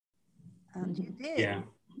And you did. Yeah.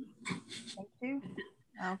 Thank you.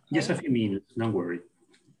 Okay. Just a few minutes, don't worry.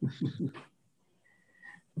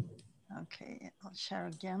 Okay, I'll share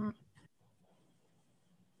again.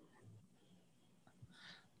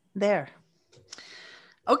 There.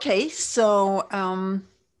 Okay, so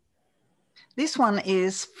this one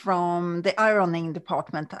is from the ironing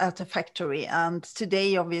department at a factory. And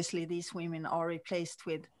today, obviously, these women are replaced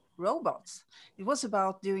with robots. It was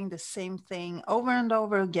about doing the same thing over and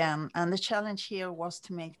over again. And the challenge here was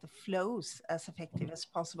to make the flows as effective as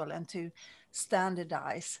possible and to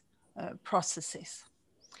standardize processes.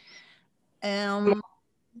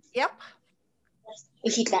 Yep.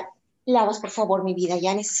 Hijita, lavas, por favor, mi vida.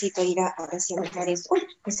 Ya necesito ir a arreglar esto. Uy,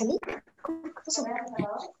 ¿me salí? ¿Cómo pasó?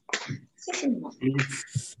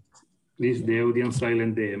 Please, the audience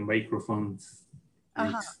silent the microphones.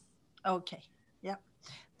 Okay. Yeah.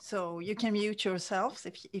 So you can mute yourselves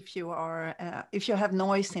if you are if you have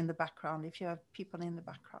noise in the background, if you have people in the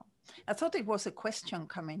background. I thought it was a question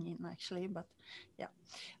coming in actually, but yeah,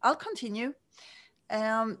 I'll continue.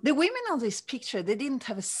 The women on this picture, they didn't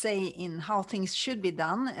have a say in how things should be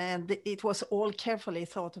done. And it was all carefully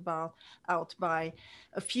thought out by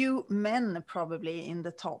a few men probably in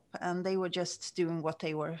the top, and they were just doing what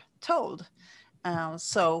they were told.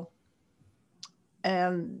 So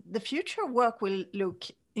the future of work will look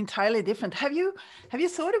entirely different. Have you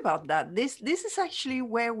thought about that? This is actually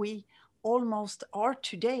where we almost are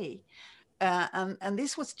today. And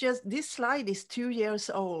this slide is 2 years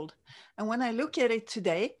old. And when I look at it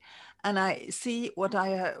today and I see what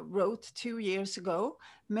I wrote 2 years ago,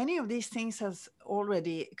 many of these things has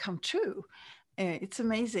already come true. It's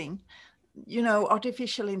amazing. You know,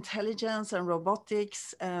 artificial intelligence and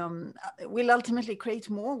robotics will ultimately create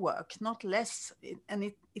more work, not less. And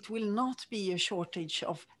it will not be a shortage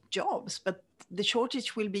of jobs, but the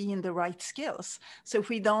shortage will be in the right skills. So if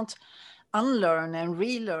we don't unlearn and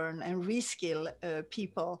relearn and reskill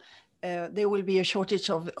people, there will be a shortage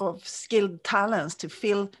of skilled talents to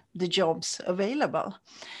fill the jobs available.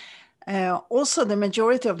 Also, the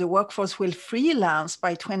majority of the workforce will freelance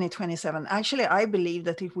by 2027. Actually, I believe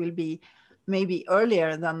that it will be maybe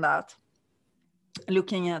earlier than that,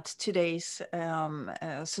 looking at today's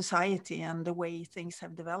society and the way things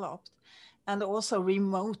have developed. And also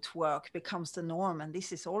remote work becomes the norm, and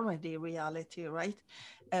this is already a reality, right?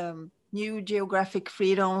 New geographic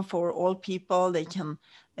freedom for all people. They can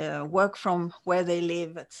work from where they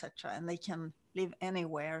live, etc., and they can live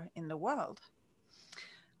anywhere in the world.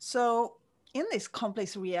 So in this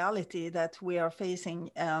complex reality that we are facing,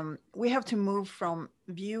 we have to move from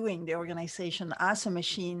viewing the organization as a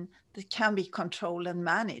machine that can be controlled and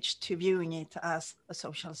managed to viewing it as a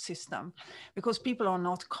social system, because people are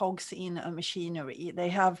not cogs in a machinery. They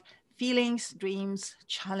have feelings, dreams,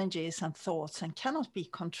 challenges, and thoughts, and cannot be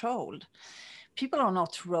controlled. People are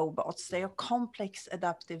not robots. They are complex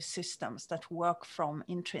adaptive systems that work from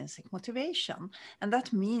intrinsic motivation. And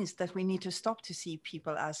that means that we need to stop to see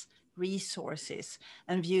people as resources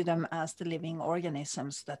and view them as the living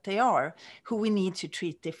organisms that they are, who we need to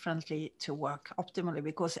treat differently to work optimally,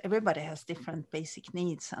 because everybody has different basic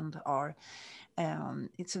needs and are,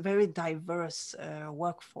 it's a very diverse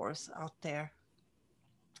workforce out there.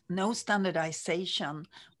 No standardization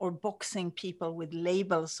or boxing people with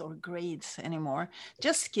labels or grades anymore,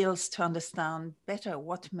 just skills to understand better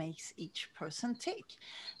what makes each person tick.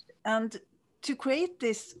 And to create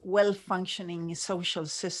this well-functioning social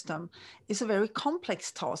system is a very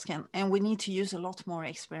complex task, and we need to use a lot more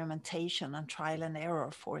experimentation and trial and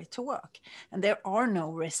error for it to work. And there are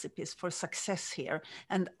no recipes for success here,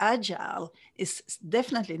 and Agile is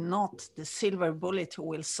definitely not the silver bullet who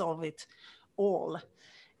will solve it all.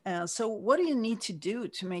 So what do you need to do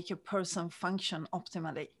to make a person function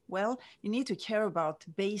optimally? Well, you need to care about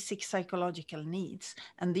basic psychological needs,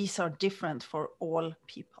 and these are different for all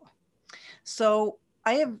people. So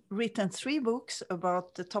I have written 3 books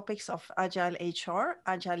about the topics of Agile HR,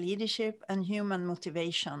 Agile leadership, and human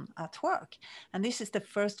motivation at work. And this is the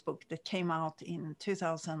first book that came out in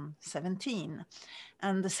 2017.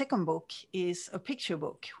 And the second book is a picture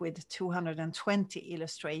book with 220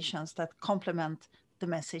 illustrations that complement the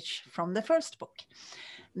message from the first book.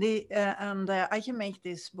 I can make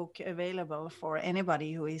this book available for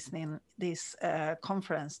anybody who is in this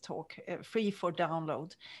conference talk, free for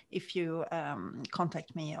download, if you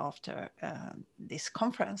contact me after this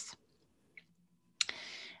conference.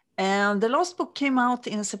 And the last book came out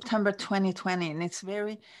in September 2020, and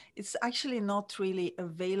it's actually not really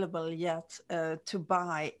available yet to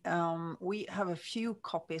buy. We have a few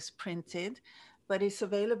copies printed, but it's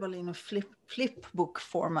available in a flip book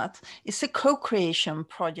format. It's a co-creation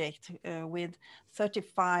project with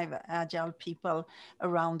 35 Agile people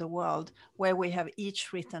around the world, where we have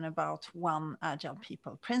each written about one Agile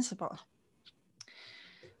people principle.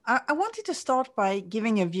 I wanted to start by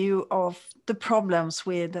giving a view of the problems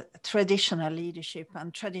with traditional leadership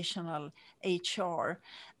and traditional HR.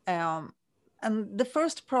 And the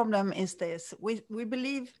first problem is this: we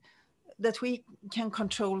believe that we can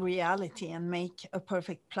control reality and make a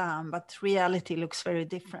perfect plan, but reality looks very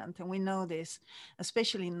different. And we know this,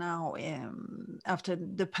 especially now after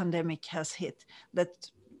the pandemic has hit, that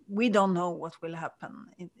we don't know what will happen.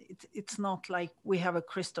 It's not like we have a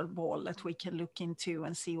crystal ball that we can look into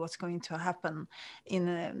and see what's going to happen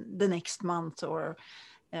in the next month or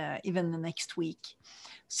even the next week.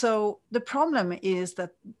 So the problem is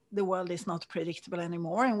that the world is not predictable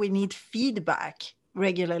anymore, and we need feedback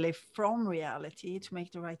regularly from reality to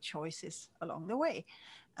make the right choices along the way.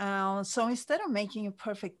 So instead of making a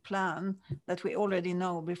perfect plan that we already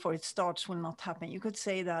know before it starts will not happen, you could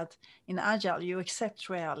say that in Agile, you accept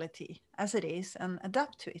reality as it is and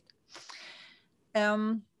adapt to it.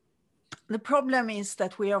 The problem is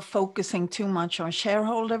that we are focusing too much on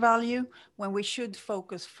shareholder value when we should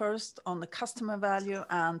focus first on the customer value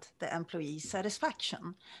and the employee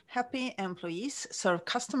satisfaction. Happy employees serve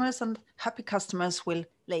customers, and happy customers will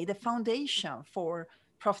lay the foundation for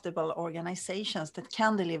profitable organizations that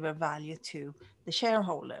can deliver value to the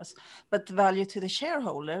shareholders. But the value to the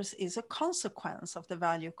shareholders is a consequence of the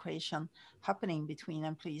value creation happening between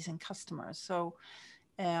employees and customers. So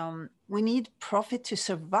we need profit to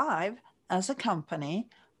survive as a company,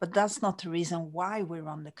 but that's not the reason why we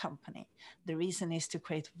run the company. The reason is to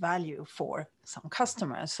create value for some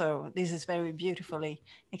customers. So this is very beautifully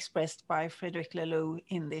expressed by Frederick Laloux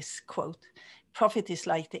in this quote: "Profit is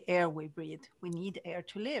like the air we breathe. We need air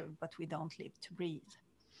to live, but we don't live to breathe."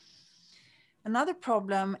 Another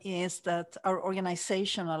problem is that our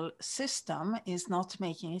organizational system is not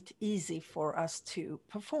making it easy for us to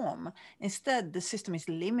perform. Instead, the system is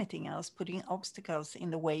limiting us, putting obstacles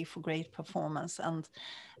in the way for great performance, and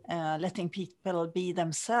letting people be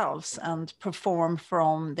themselves and perform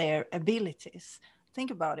from their abilities.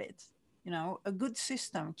 Think about it. You know, a good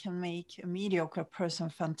system can make a mediocre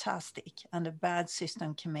person fantastic, and a bad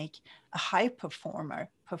system can make a high performer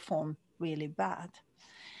perform really bad.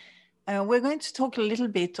 We're going to talk a little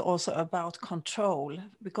bit also about control,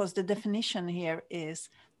 because the definition here is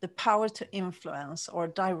the power to influence or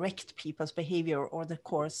direct people's behavior or the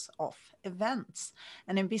course of events.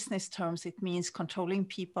 And in business terms, it means controlling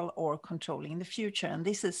people or controlling the future. And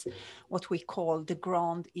this is what we call the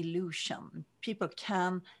grand illusion. People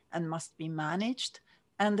can and must be managed,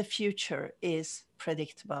 and the future is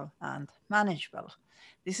predictable and manageable.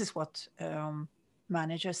 This is what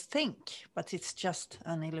managers think, but it's just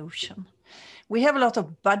an illusion. We have a lot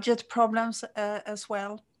of budget problems as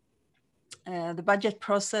well. The budget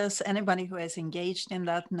process, anybody who has engaged in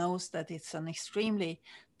that knows that it's an extremely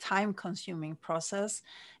time-consuming process.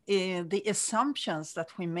 The assumptions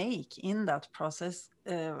that we make in that process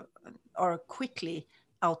are quickly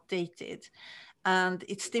outdated, and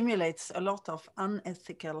it stimulates a lot of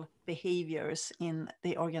unethical behaviors in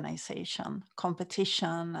the organization,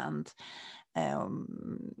 competition and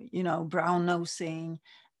brown nosing,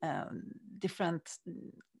 different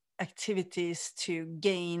activities to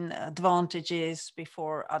gain advantages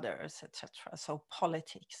before others, etc. So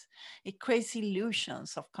politics. It creates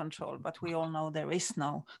illusions of control, but we all know there is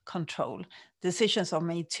no control. Decisions are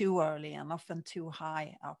made too early and often too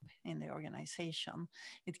high up in the organization.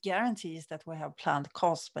 It guarantees that we have planned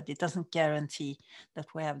costs, but it doesn't guarantee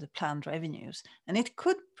that we have the planned revenues. And it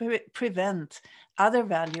could prevent other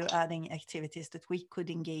value-adding activities that we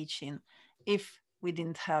could engage in if we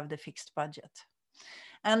didn't have the fixed budget.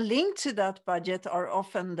 And linked to that budget are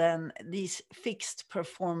often then these fixed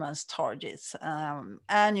performance targets,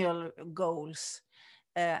 annual goals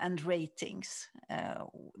and ratings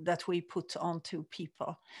that we put onto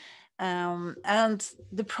people. And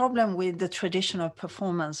the problem with the traditional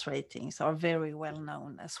performance ratings are very well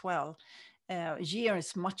known as well. A year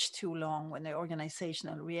is much too long when the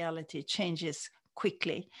organizational reality changes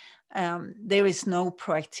quickly. There is no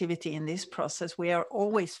proactivity in this process. We are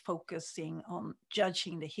always focusing on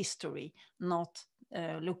judging the history, not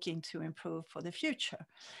looking to improve for the future.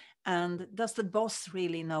 And does the boss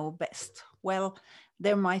really know best? Well,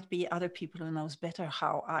 there might be other people who knows better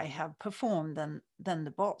how I have performed than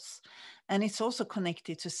the boss. And it's also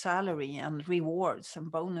connected to salary and rewards and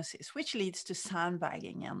bonuses, which leads to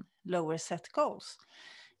sandbagging and lower set goals.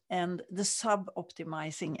 And the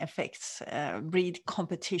sub-optimizing effects breed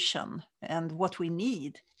competition. And what we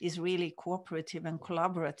need is really cooperative and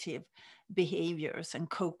collaborative behaviors and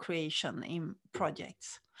co-creation in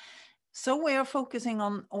projects. So we are focusing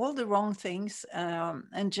on all the wrong things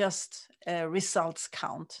and just results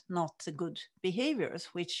count, not the good behaviors,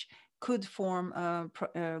 which could form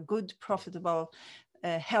a good, profitable,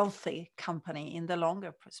 healthy company in the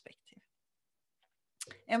longer perspective.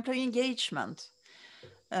 Employee engagement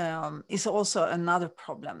is also another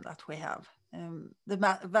problem that we have.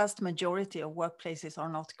 The vast majority of workplaces are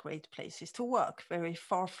not great places to work, very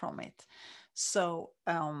far from it. So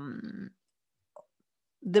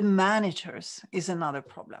the managers is another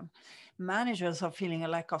problem. Managers are feeling a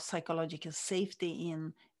lack of psychological safety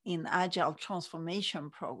in agile transformation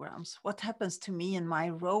programs. What happens to me in my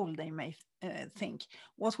role, they may think.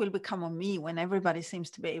 What will become of me when everybody seems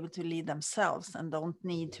to be able to lead themselves and don't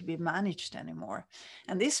need to be managed anymore?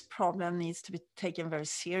 And this problem needs to be taken very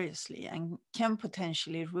seriously and can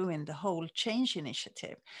potentially ruin the whole change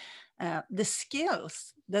initiative. The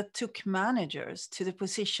skills that took managers to the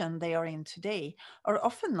position they are in today are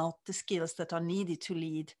often not the skills that are needed to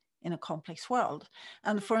lead in a complex world.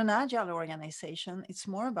 And for an agile organization, it's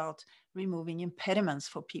more about removing impediments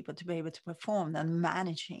for people to be able to perform than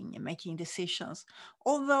managing and making decisions.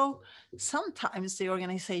 Although sometimes the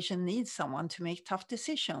organization needs someone to make tough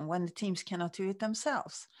decisions when the teams cannot do it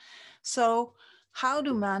themselves. So how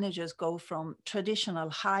do managers go from traditional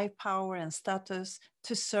high power and status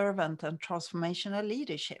to servant and transformational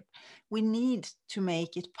leadership? We need to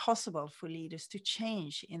make it possible for leaders to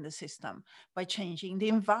change in the system by changing the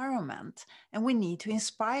environment. And we need to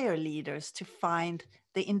inspire leaders to find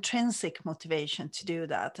the intrinsic motivation to do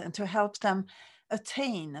that and to help them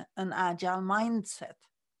attain an agile mindset.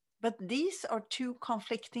 But these are two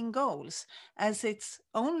conflicting goals, as it's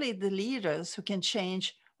only the leaders who can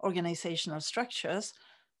change organizational structures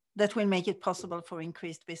that will make it possible for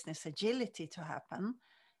increased business agility to happen.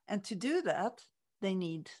 And to do that, they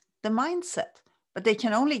need the mindset. But they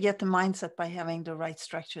can only get the mindset by having the right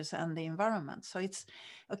structures and the environment. So it's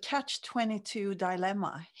a catch-22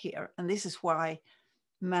 dilemma here. And this is why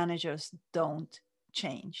managers don't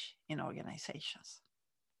change in organizations.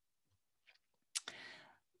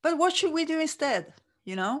 But what should we do instead?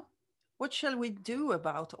 You know, what shall we do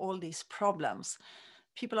about all these problems?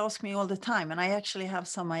 People ask me all the time, and I actually have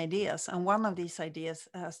some ideas. And one of these ideas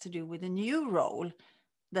has to do with a new role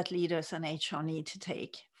that leaders and HR need to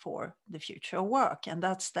take for the future of work. And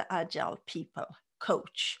that's the Agile People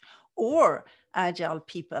Coach or Agile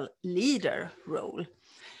People Leader role.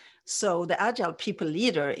 So the Agile People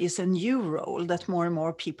Leader is a new role that more and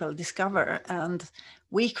more people discover. And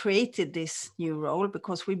we created this new role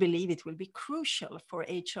because we believe it will be crucial for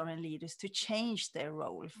HR and leaders to change their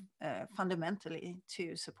role fundamentally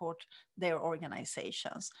to support their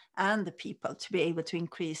organizations and the people to be able to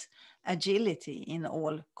increase agility in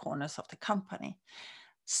all corners of the company.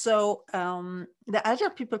 So the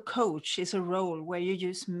Agile People Coach is a role where you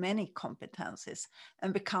use many competencies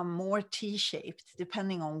and become more T-shaped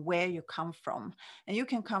depending on where you come from. And you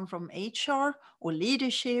can come from HR or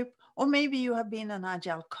leadership, or maybe you have been an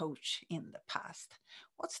Agile coach in the past.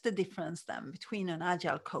 What's the difference then between an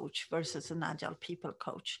Agile coach versus an Agile People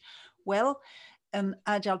Coach? Well, an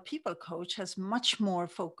Agile People Coach has much more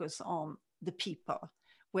focus on the people,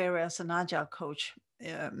 whereas an Agile coach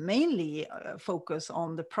mainly focus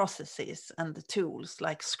on the processes and the tools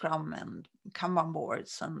like Scrum and Kanban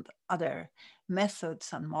boards and other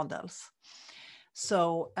methods and models.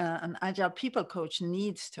 So an Agile People Coach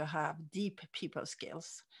needs to have deep people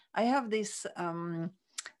skills. I have this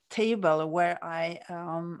table where I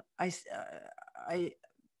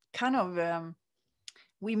kind of,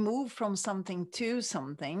 we move from something to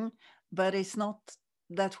something, but it's not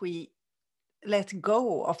that we let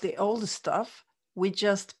go of the old stuff, we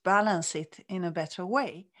just balance it in a better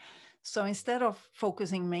way. So instead of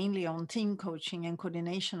focusing mainly on team coaching and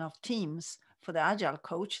coordination of teams for the Agile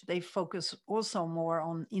coach, they focus also more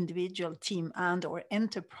on individual team and or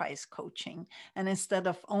enterprise coaching. And instead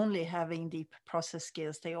of only having deep process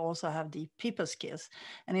skills, they also have deep people skills.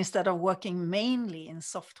 And instead of working mainly in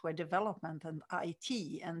software development and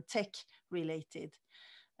IT and tech related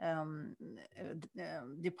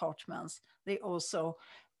departments, they also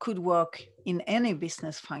could work in any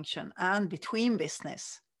business function and between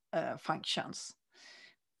business functions.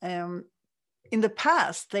 In the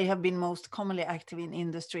past, they have been most commonly active in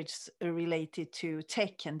industries related to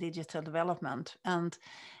tech and digital development. And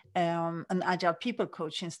an Agile People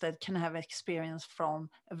Coach instead can have experience from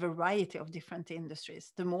a variety of different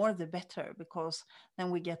industries. The more, the better, because then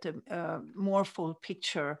we get a more full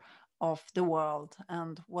picture of the world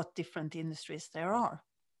and what different industries there are.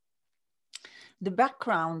 The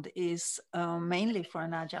background is mainly for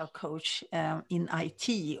an agile coach in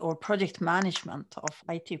IT or project management of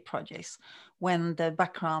IT projects, when the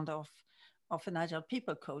background of an agile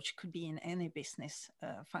people coach could be in any business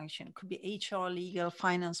function. It could be HR, legal,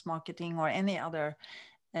 finance, marketing, or any other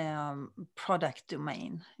product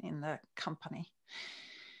domain in the company.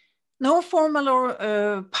 No formal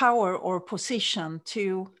or power or position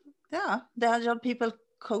to, the agile people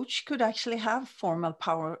coach could actually have formal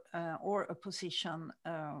power or a position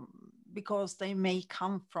because they may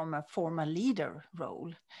come from a formal leader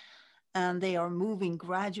role, and they are moving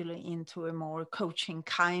gradually into a more coaching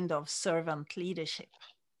kind of servant leadership.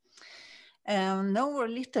 No or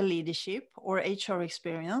little leadership or HR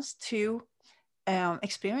experience to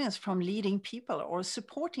experience from leading people or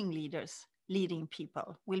supporting leaders leading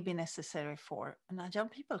people will be necessary for an agile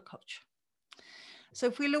people coach. So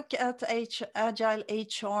if we look at Agile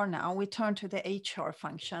HR now, we turn to the HR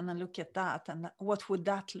function and look at that, and what would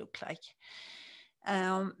that look like?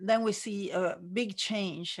 Then we see a big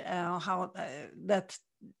change, how that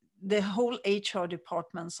the whole HR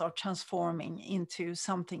departments are transforming into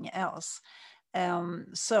something else.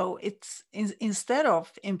 So it's instead of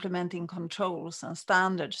implementing controls and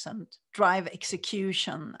standards and drive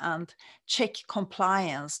execution and check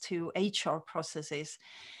compliance to HR processes,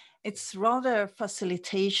 it's rather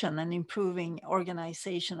facilitation and improving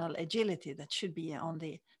organizational agility that should be on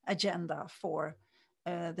the agenda for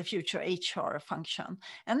the future HR function.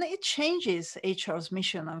 And it changes HR's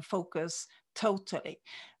mission and focus totally,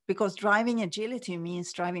 because driving agility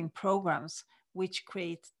means driving programs which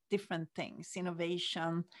create different things: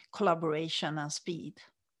 innovation, collaboration, and speed.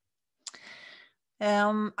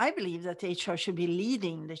 I believe that HR should be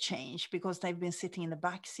leading the change because they've been sitting in the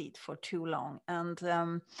back seat for too long.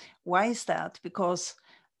 And why is that? Because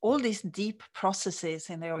all these deep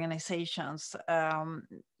processes in the organizations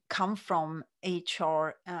come from HR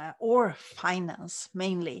or finance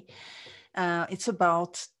mainly. It's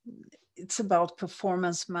about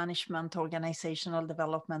performance management, organizational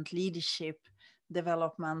development, leadership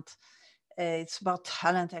development. It's about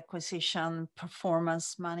talent acquisition,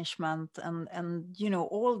 performance management, and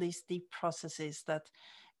all these deep processes that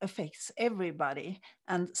affects everybody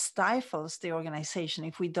and stifles the organization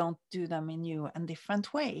if we don't do them in new and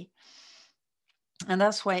different way. And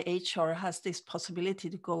that's why HR has this possibility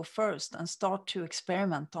to go first and start to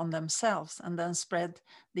experiment on themselves, and then spread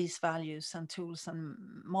these values and tools and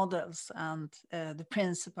models and the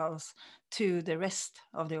principles to the rest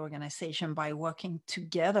of the organization by working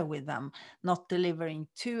together with them, not delivering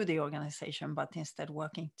to the organization, but instead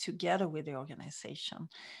working together with the organization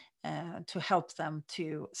to help them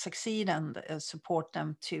to succeed and support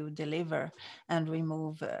them to deliver and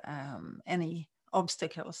remove any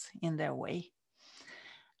obstacles in their way.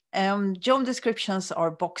 Job descriptions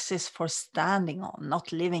are boxes for standing on,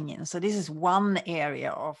 not living in. So this is one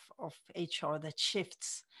area of HR that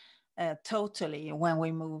shifts totally when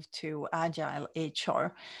we move to Agile HR,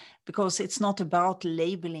 because it's not about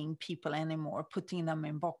labeling people anymore, putting them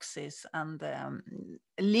in boxes and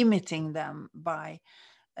limiting them by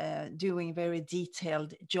doing very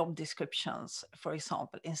detailed job descriptions, for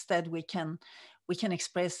example. Instead, we can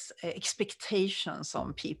express expectations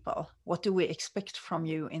on people. What do we expect from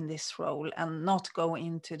you in this role? And not go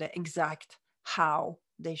into the exact how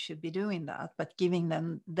they should be doing that, but giving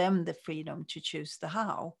them the freedom to choose the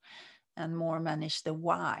how and more manage the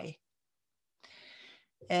why.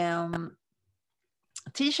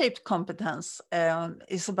 T-shaped competence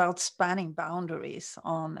is about spanning boundaries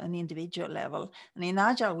on an individual level. And in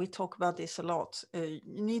Agile, we talk about this a lot. You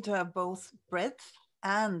need to have both breadth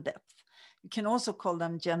and depth. You can also call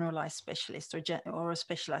them generalized specialists or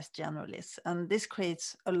specialized generalists. And this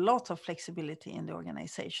creates a lot of flexibility in the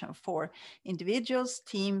organization for individuals,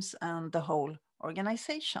 teams, and the whole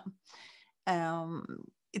organization.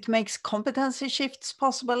 It makes competency shifts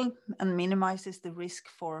possible and minimizes the risk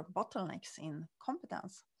for bottlenecks in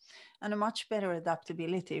competence, and a much better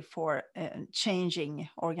adaptability for changing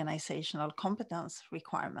organizational competence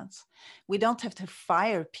requirements. We don't have to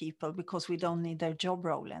fire people because we don't need their job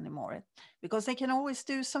role anymore, because they can always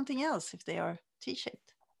do something else if they are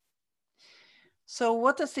T-shaped. So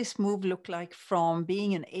what does this move look like from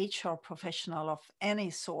being an HR professional of any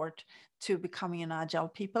sort to becoming an Agile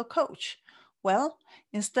people coach? Well,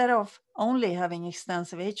 instead of only having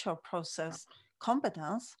extensive HR process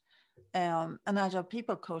competence, an Agile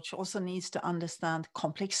people coach also needs to understand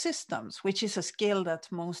complex systems, which is a skill that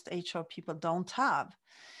most HR people don't have.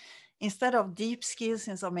 Instead of deep skills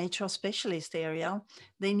in some HR specialist area,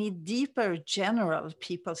 they need deeper general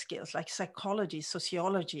people skills like psychology,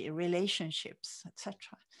 sociology, relationships, etc.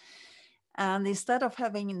 And instead of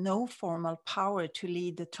having no formal power to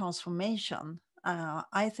lead the transformation,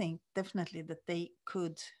 I think definitely that they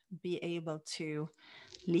could be able to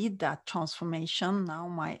lead that transformation. Now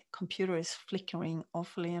my computer is flickering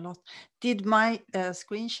awfully a lot. Did my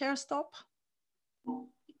screen share stop?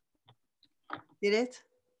 Did it?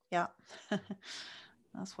 Yeah.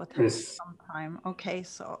 That's what happens Yes. sometime. Okay,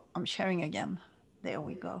 so I'm sharing again. There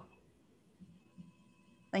we go.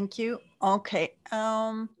 Thank you. Okay.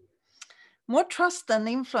 More trust and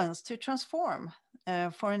influence to transform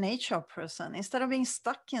for an HR person. Instead of being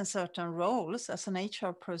stuck in certain roles as an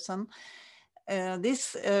HR person,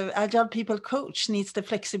 this agile people coach needs the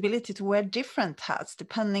flexibility to wear different hats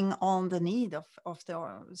depending on the need of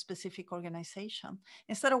the specific organization.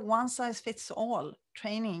 Instead of one size fits all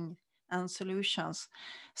training and solutions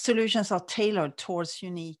are tailored towards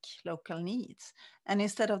unique local needs. And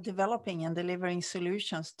instead of developing and delivering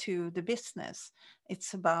solutions to the business,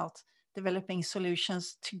 it's about developing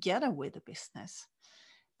solutions together with the business.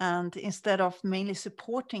 And instead of mainly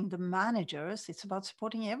supporting the managers, it's about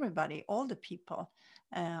supporting everybody, all the people.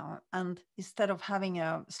 And instead of having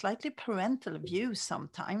a slightly parental view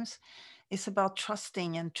sometimes, it's about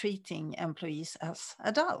trusting and treating employees as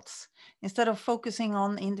adults. Instead of focusing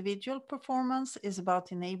on individual performance, it's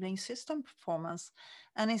about enabling system performance.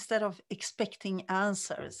 And instead of expecting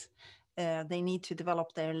answers, they need to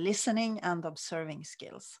develop their listening and observing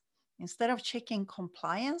skills. Instead of checking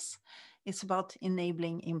compliance, it's about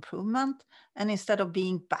enabling improvement. And instead of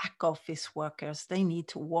being back office workers, they need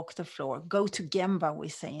to walk the floor, go to Gemba, we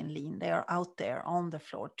say in Lean. They are out there on the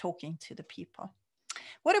floor talking to the people.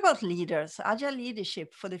 What about leaders? Agile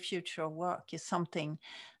leadership for the future of work is something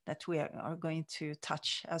that we are going to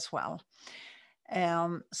touch as well.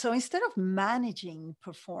 So instead of managing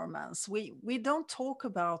performance, we don't talk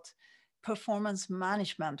about performance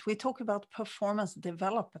management. We talk about performance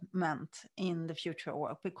development in the future of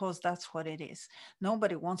work, because that's what it is.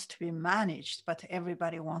 Nobody wants to be managed, but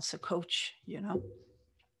everybody wants a coach,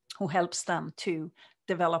 who helps them to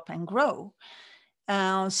develop and grow.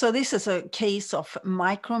 So this is a case of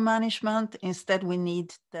micromanagement. Instead, we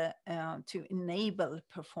need to enable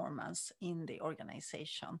performance in the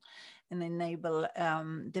organization and enable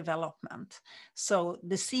development. So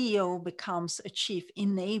the CEO becomes a chief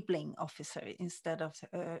enabling officer instead of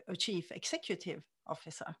a chief executive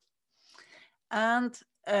officer. And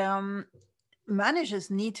managers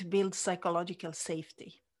need to build psychological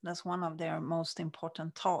safety. That's one of their most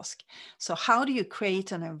important tasks. So how do you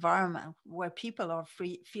create an environment where people are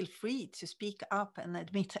feel free to speak up and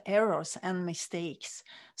admit errors and mistakes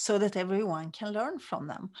so that everyone can learn from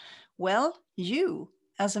them? Well, you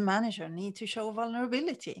as a manager need to show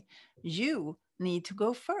vulnerability. You need to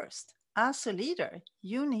go first. As a leader,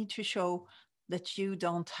 you need to show that you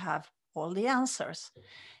don't have all the answers.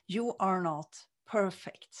 You are not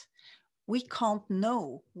perfect. We can't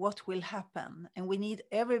know what will happen, and we need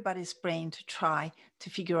everybody's brain to try to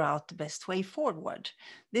figure out the best way forward.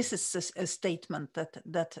 This is a statement that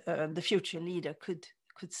the future leader could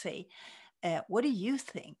say. What do you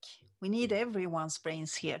think? We need everyone's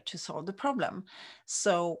brains here to solve the problem.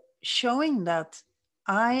 So showing that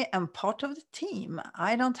I am part of the team.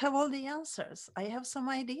 I don't have all the answers. I have some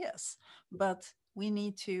ideas, but we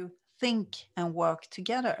need to think and work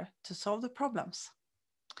together to solve the problems.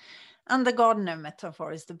 And the gardener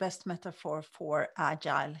metaphor is the best metaphor for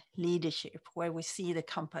agile leadership, where we see the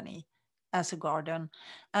company as a garden,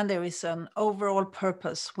 and there is an overall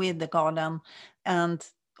purpose with the garden, and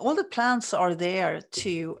all the plants are there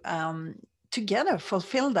to together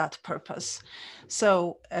fulfill that purpose.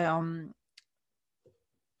 So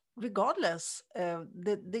regardless,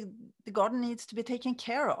 the garden needs to be taken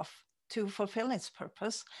care of to fulfill its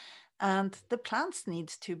purpose, and the plants need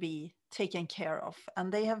to be taken care of,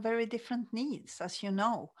 and they have very different needs, as you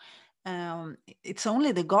know. It's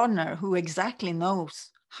only the gardener who exactly knows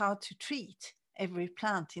how to treat every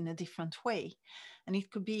plant in a different way. And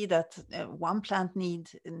it could be that one plant need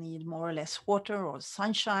more or less water or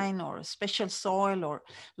sunshine or a special soil, or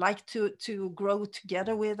like to grow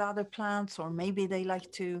together with other plants, or maybe they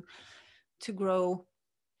like to grow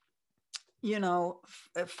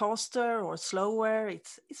faster or slower.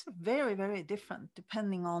 It's very, very different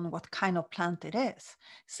depending on what kind of plant it is.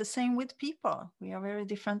 It's the same with people. We are very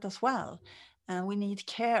different as well, and we need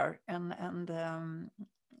care, and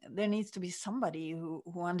there needs to be somebody who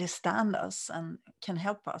understands us and can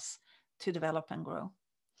help us to develop and grow.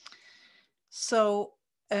 So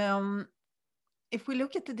if we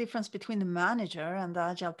look at the difference between the manager and the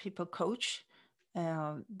agile people coach,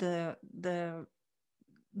 the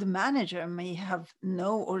manager may have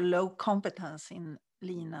no or low competence in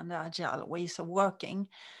lean and agile ways of working,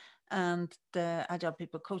 and the agile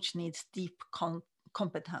people coach needs deep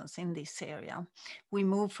competence in this area. We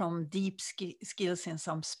move from deep skills in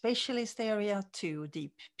some specialist area to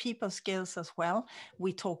deep people skills as well.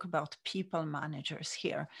 We talk about people managers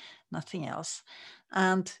here, nothing else.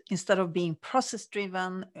 And instead of being process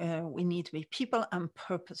driven, we need to be people and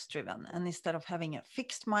purpose driven. And instead of having a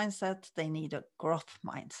fixed mindset, they need a growth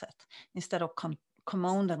mindset. Instead of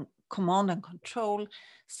command and control,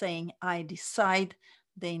 saying I decide,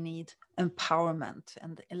 they need empowerment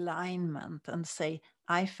and alignment and say,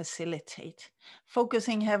 I facilitate.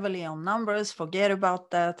 Focusing heavily on numbers, forget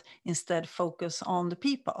about that. Instead, focus on the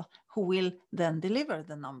people who will then deliver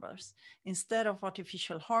the numbers. Instead of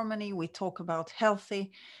artificial harmony, we talk about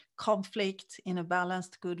healthy conflict in a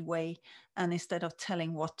balanced, good way. And instead of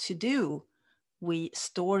telling what to do, we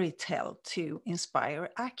storytell to inspire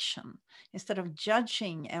action. Instead of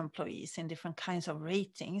judging employees in different kinds of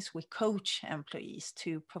ratings, we coach employees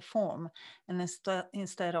to perform. And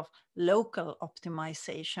instead of local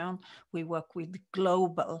optimization, we work with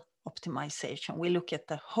global optimization. We look at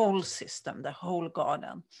the whole system, the whole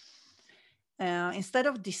garden. Instead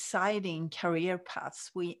of deciding career paths,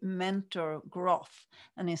 we mentor growth.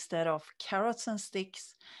 And instead of carrots and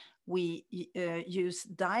sticks, we use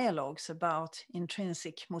dialogues about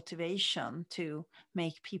intrinsic motivation to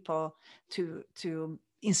make people, to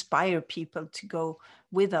inspire people to go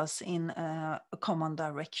with us in a common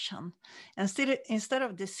direction. Instead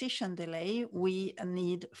of decision delay, we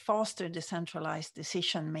need faster decentralized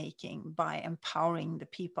decision making by empowering the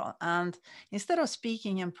people. And instead of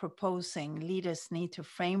speaking and proposing, leaders need to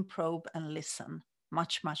frame, probe, and listen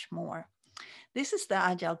much, much more. This is the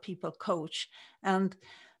Agile People Coach. And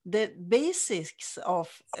the basics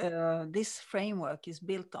of this framework is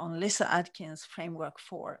built on Lisa Atkins' framework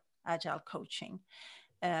for Agile coaching.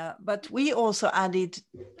 But we also added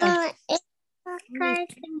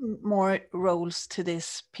more roles to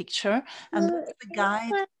this picture, and that's the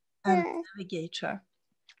guide and navigator.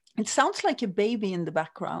 It sounds like a baby in the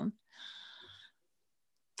background.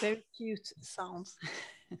 Very cute sounds.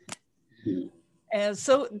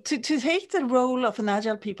 So to take the role of an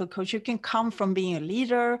Agile People Coach, you can come from being a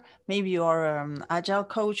leader. Maybe you are an Agile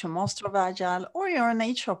coach, a master of Agile, or you're an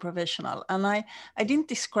HR professional. And I didn't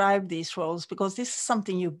describe these roles because this is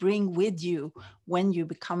something you bring with you when you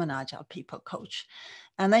become an Agile People Coach.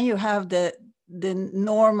 And then you have the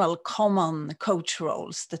normal common coach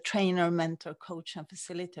roles, the trainer, mentor, coach, and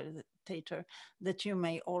facilitator that you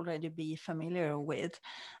may already be familiar with.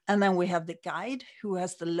 And then we have the guide who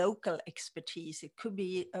has the local expertise. It could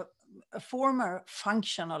be a former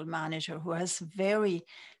functional manager who has very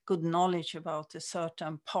good knowledge about a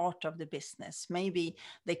certain part of the business. Maybe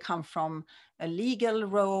they come from a legal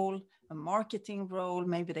role, a marketing role,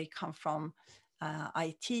 maybe they come from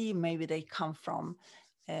IT, maybe they come from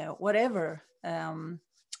whatever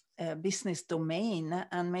business domain,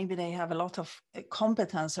 and maybe they have a lot of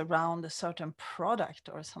competence around a certain product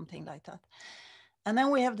or something like that. And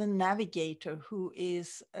then we have the navigator, who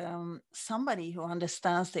is somebody who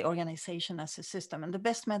understands the organization as a system. And the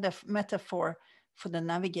best metaphor for the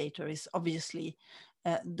navigator is obviously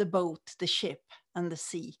the boat, the ship, and the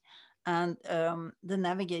sea. And the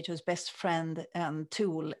navigator's best friend and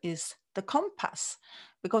tool is the compass,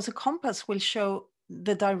 because a compass will show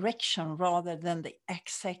the direction rather than the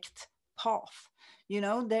exact path. You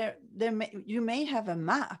know, you may have a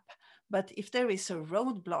map, but if there is a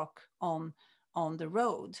roadblock on the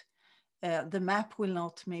road, the map will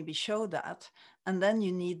not maybe show that. And then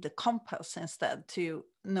you need the compass instead to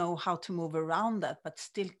know how to move around that, but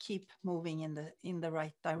still keep moving in the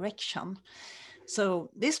right direction.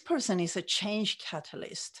 So this person is a change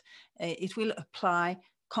catalyst. It will apply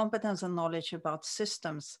competence and knowledge about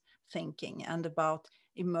systems thinking and about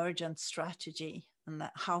emergent strategy and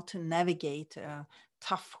how to navigate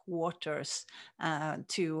tough waters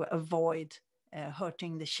to avoid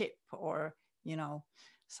hurting the ship or, you know,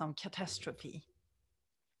 some catastrophe.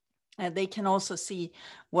 They can also see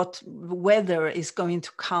what weather is going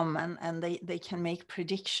to come, and they can make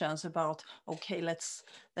predictions about, okay, let's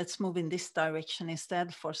move in this direction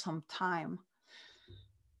instead for some time.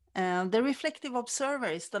 The reflective observer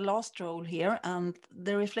is the last role here, and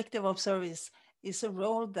the reflective observer is a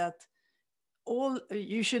role that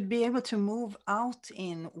you should be able to move out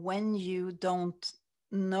in when you don't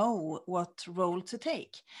know what role to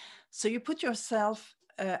take. So you put yourself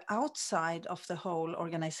outside of the whole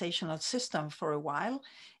organizational system for a while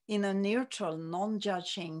in a neutral,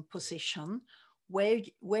 non-judging position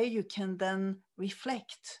where you can then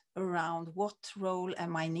reflect around what role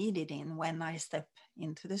am I needed in when I step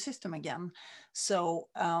into the system again. So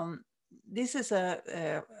this is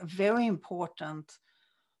a very important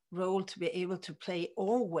role to be able to play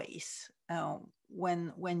always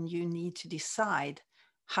when you need to decide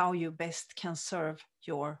how you best can serve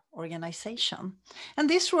your organization. And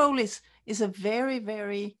this role is a very,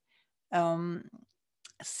 very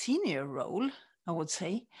senior role, I would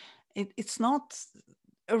say. It's not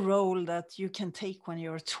a role that you can take when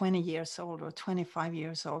you're 20 years old or 25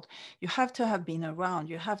 years old. You have to have been around.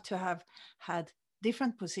 You have to have had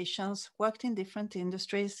different positions, worked in different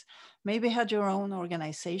industries, maybe had your own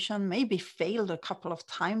organization, maybe failed a couple of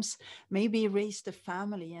times, maybe raised a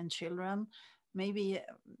family and children, maybe,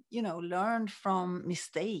 you know, learned from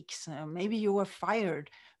mistakes. Maybe you were fired.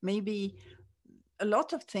 Maybe a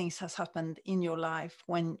lot of things has happened in your life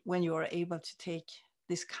when you are able to take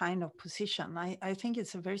this kind of position. I think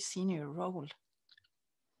it's a very senior role.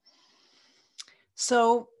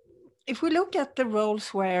 So if we look at the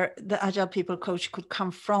roles where the Agile People Coach could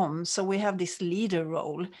come from, so we have this leader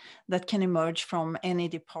role that can emerge from any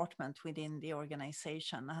department within the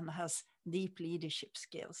organization and has deep leadership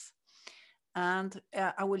skills. And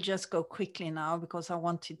I will just go quickly now because I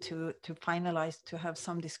wanted to finalize, to have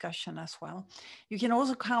some discussion as well. You can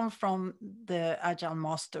also come from the Agile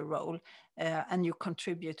Master role and you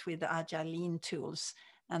contribute with the Agile Lean tools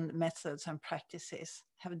and methods and practices,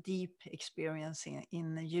 have deep experience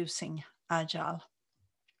in using Agile.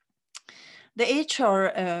 The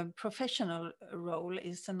HR professional role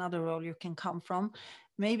is another role you can come from.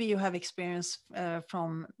 Maybe you have experience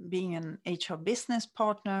from being an HR business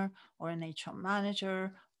partner or an HR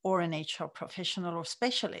manager or an HR professional or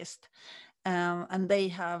specialist. And they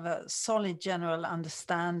have a solid general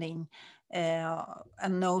understanding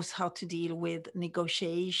and knows how to deal with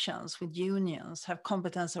negotiations with unions, have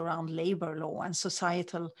competence around labor law and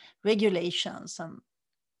societal regulations and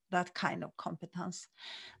that kind of competence.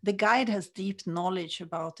 The guide has deep knowledge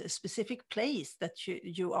about a specific place that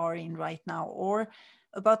you are in right now, or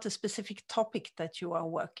about a specific topic that you are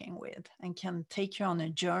working with, and can take you on a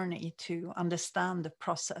journey to understand the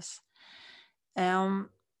process.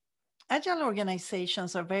 Agile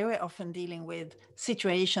organizations are very often dealing with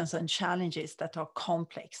situations and challenges that are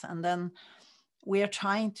complex, and then we are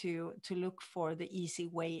trying to look for the easy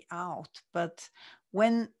way out. But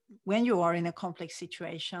when you are in a complex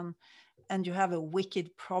situation and you have a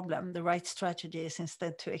wicked problem, the right strategy is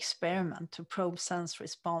instead to experiment, to probe, sense,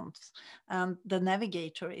 response. And the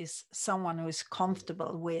navigator is someone who is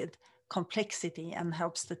comfortable with complexity and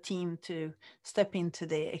helps the team to step into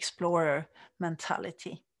the explorer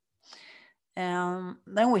mentality.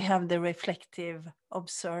 Then we have the reflective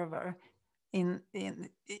observer. He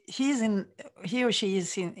or she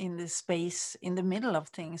is in the space in the middle of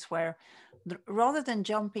things where rather than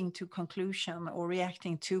jumping to conclusion or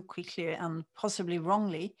reacting too quickly and possibly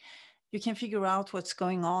wrongly, you can figure out what's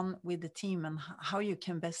going on with the team and how you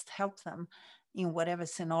can best help them in whatever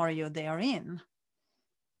scenario they are in.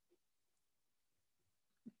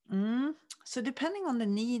 So depending on the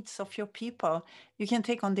needs of your people, you can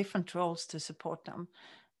take on different roles to support them.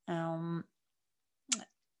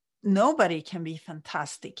 Nobody can be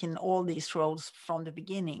fantastic in all these roles from the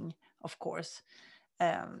beginning, of course.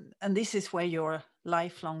 And this is where your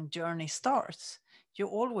lifelong journey starts. You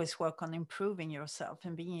always work on improving yourself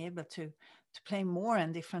and being able to play more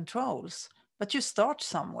in different roles. But you start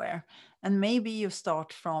somewhere, and maybe you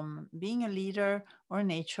start from being a leader or an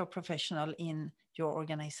HR professional in your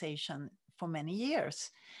organization for many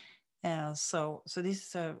years. So this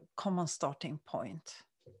is a common starting point.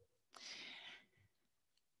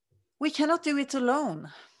 We cannot do it alone.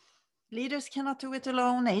 Leaders cannot do it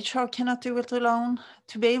alone. HR cannot do it alone.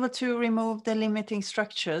 To be able to remove the limiting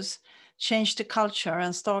structures, change the culture,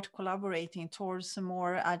 and start collaborating towards a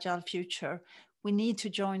more agile future, we need to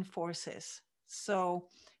join forces. So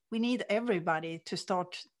we need everybody to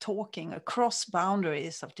start talking across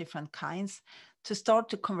boundaries of different kinds, to start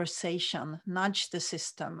the conversation, nudge the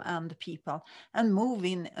system and the people, and move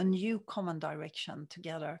in a new common direction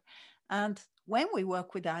together. And when we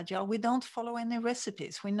work with Agile, we don't follow any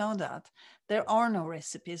recipes. We know that there are no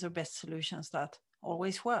recipes or best solutions that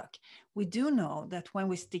always work. We do know that when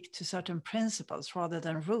we stick to certain principles rather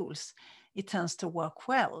than rules, it tends to work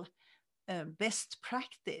well. Best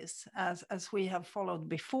practice, as we have followed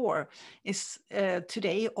before, is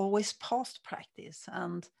today always past practice,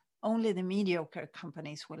 and only the mediocre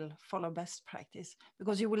companies will follow best practice,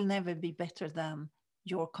 because you will never be better than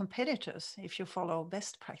your competitors if you follow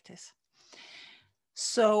best practice.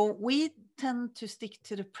 So we tend to stick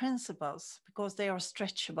to the principles because they are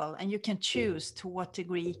stretchable and you can choose to what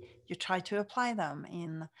degree you try to apply them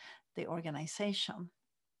in the organization.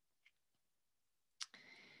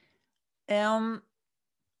 How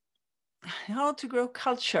to grow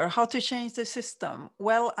culture, how to change the system.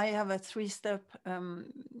 Well, I have a 3-step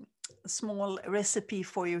small recipe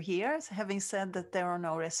for you here. So having said that there are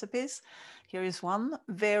no recipes, here is one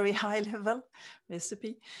very high level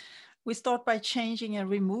recipe. We start by changing and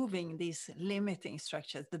removing these limiting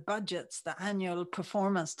structures, the budgets, the annual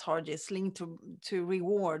performance targets linked to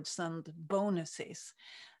rewards and bonuses,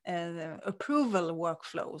 approval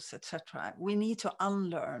workflows, etc. We need to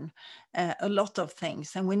unlearn a lot of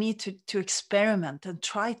things, and we need to experiment and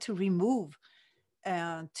try to remove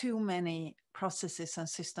too many processes and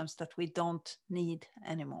systems that we don't need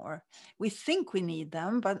anymore. We think we need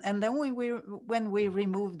them, and then when we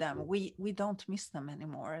remove them, we don't miss them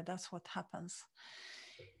anymore. That's what happens.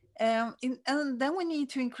 And then we need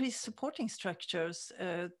to increase supporting structures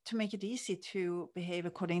to make it easy to behave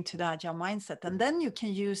according to the Agile mindset. And then you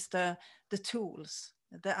can use the tools,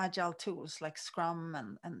 the Agile tools like Scrum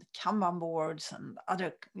and Kanban boards and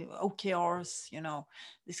other OKRs,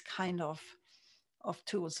 this kind of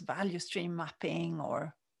tools, value stream mapping,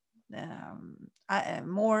 or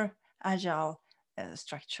more agile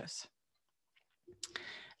structures.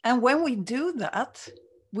 And when we do that,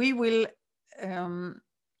 we'll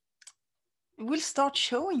start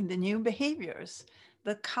showing the new behaviors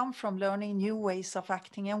that come from learning new ways of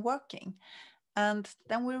acting and working. And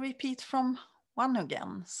then we repeat from one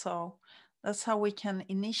again. So that's how we can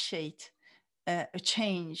initiate a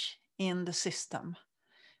change in the system.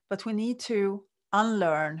 But we need to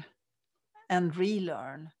unlearn and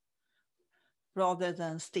relearn rather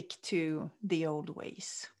than stick to the old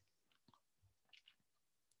ways.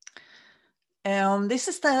 This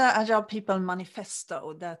is the Agile People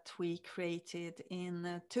Manifesto that we created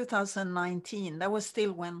in 2019. That was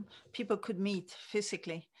still when people could meet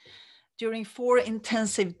physically. During 4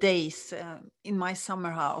 intensive days in my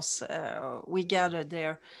summer house, we gathered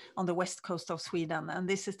there on the west coast of Sweden. And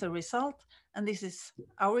this is the result. And this is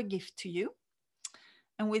our gift to you.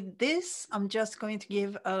 And with this, I'm just going to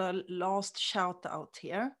give a last shout out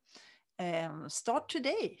here. Start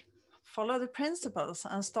today. Follow the principles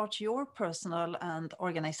and start your personal and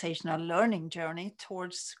organizational learning journey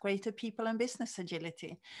towards greater people and business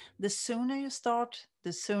agility. The sooner you start,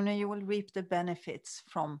 the sooner you will reap the benefits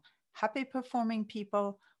from happy performing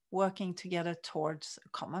people working together towards a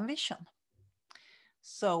common vision.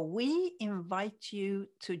 So we invite you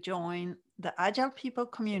to join the Agile People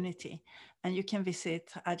community, and you can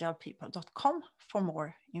visit agilepeople.com for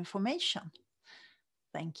more information.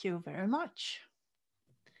 Thank you very much.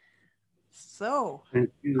 So, thank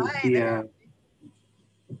you, Pia.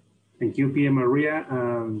 Thank you, Pia-Maria.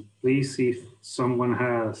 Please, if someone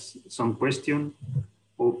has some question,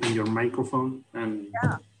 open your microphone and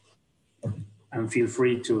feel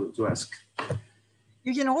free to ask.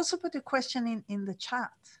 You can also put a question in the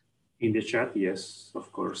chat. In the chat, yes,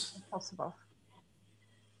 of course. Possible.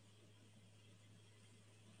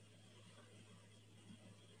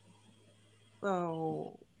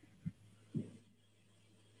 So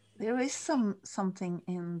there is something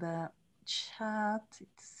in the chat.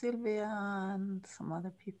 It's Sylvia and some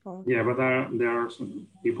other people. Yeah, but there are some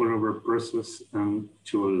people over process and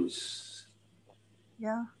tools.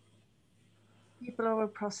 Yeah. People over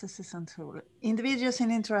processes and tools. Individuals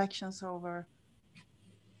in interactions over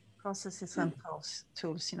processes and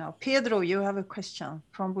tools. Pedro, you have a question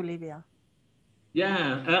from Bolivia.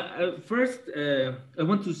 Yeah, first, I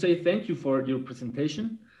want to say thank you for your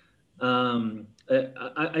presentation.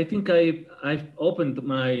 I think I've opened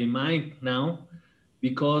my mind now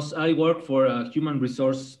because I work for a human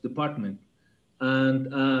resource department,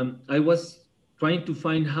 and I was trying to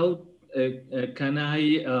find how can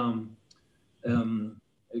I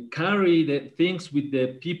carry the things with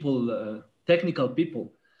the people, technical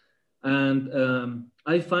people. And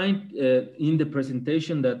I find in the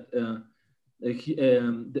presentation that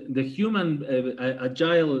the human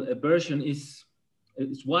agile version is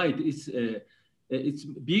wide, it's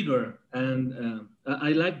bigger, and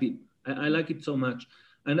I like it. I like it so much,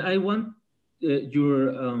 and I want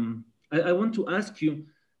I want to ask you,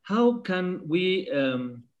 how can we,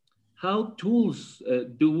 how tools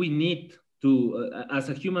do we need to, as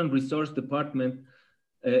a human resource department,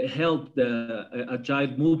 help the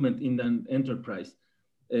agile movement in an enterprise?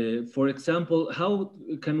 For example, how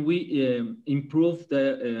can we improve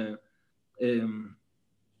the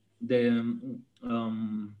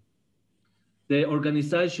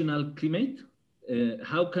organizational climate?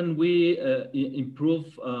 How can we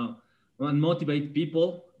improve and motivate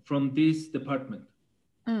people from this department?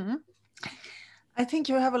 Mm-hmm. I think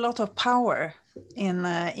you have a lot of power in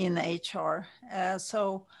HR.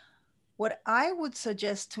 So what I would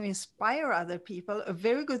suggest to inspire other people, a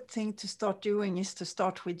very good thing to start doing is to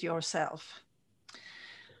start with yourself.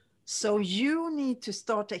 So you need to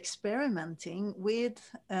start experimenting with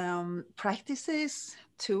practices,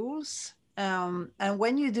 tools, and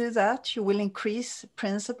when you do that, you will increase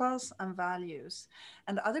principles and values.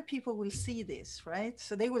 And other people will see this, right?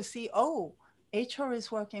 So they will see, oh, HR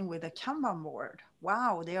is working with a Kanban board.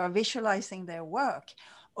 Wow, they are visualizing their work.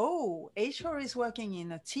 Oh, HR is working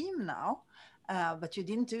in a team now, but you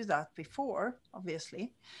didn't do that before,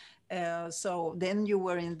 obviously. So then you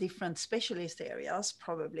were in different specialist areas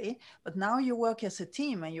probably, but now you work as a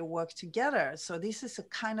team and you work together. So this is a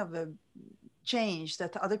kind of a change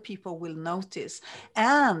that other people will notice,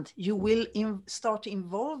 and you will start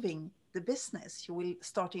involving the business. You will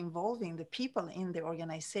start involving the people in the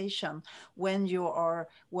organization when you are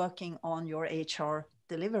working on your HR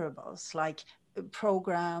deliverables, like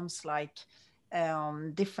programs, like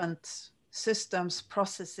different systems,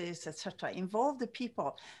 processes, etc. Involve the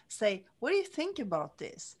people. Say, what do you think about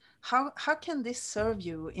this? How can this serve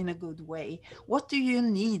you in a good way? What do you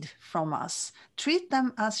need from us? Treat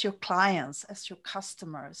them as your clients, as your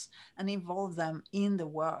customers, and involve them in the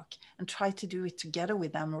work, and try to do it together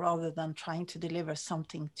with them rather than trying to deliver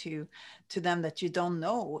something to them that you don't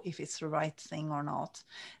know if it's the right thing or not.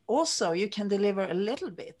 Also, you can deliver a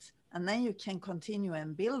little bit, and then you can continue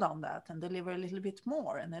and build on that and deliver a little bit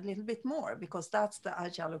more and a little bit more, because that's the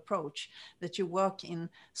agile approach, that you work in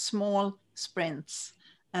small sprints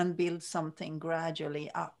and build something gradually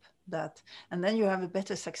up. That, and then you have a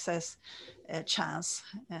better success chance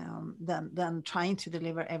than trying to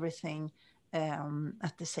deliver everything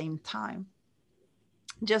at the same time.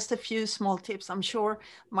 Just a few small tips. I'm sure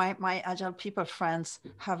my agile people friends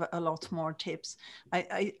have a lot more tips.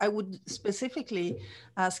 I would specifically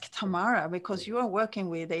ask Tamara, because you are working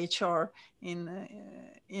with HR in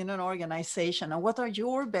an organization. And what are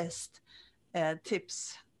your best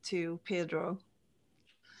tips to Pedro?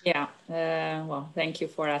 Yeah, well, thank you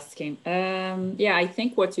for asking. Yeah, I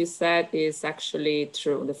think what you said is actually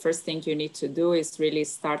true. The first thing you need to do is really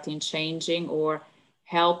starting changing or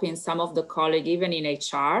helping some of the colleagues, even in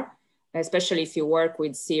HR, especially if you work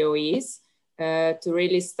with COEs, to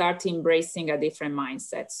really start embracing a different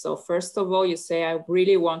mindset. So first of all, you say, I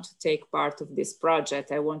really want to take part of this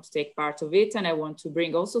project. I want to take part of it. And I want to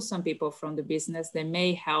bring also some people from the business that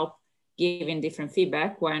may help giving different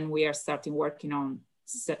feedback when we are starting working on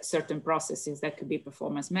certain processes. That could be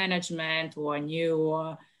performance management or a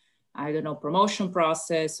new, I don't know, promotion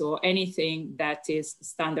process or anything that is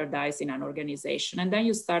standardized in an organization. And then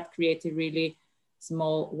you start creating really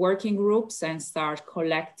small working groups and start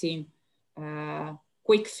collecting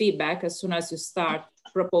quick feedback as soon as you start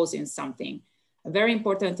proposing something. A very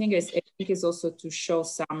important thing is, I think, is also to show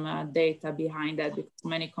some data behind that, because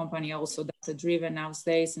many companies also data driven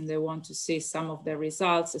nowadays and they want to see some of the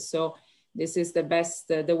results. So this is the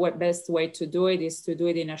best way to do it, is to do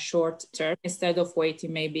it in a short term instead of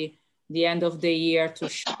waiting maybe the end of the year to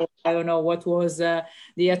show, I don't know, what was the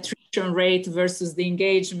attrition rate versus the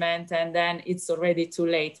engagement, and then it's already too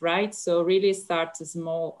late, right? So really start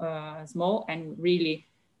small and really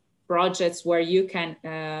projects where you can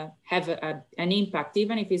have an impact,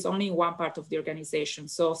 even if it's only in one part of the organization.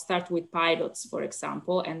 So start with pilots, for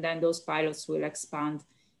example, and then those pilots will expand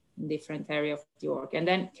in different areas of the org. And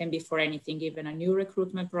then can be for anything, even a new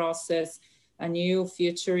recruitment process, a new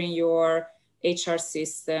feature in your HR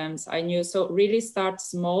systems, so really start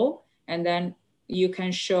small, and then you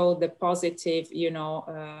can show the positive,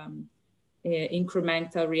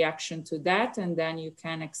 incremental reaction to that, and then you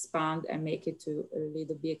can expand and make it to a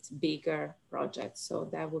little bit bigger project. So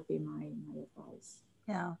that would be my advice.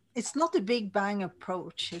 Yeah, it's not a big bang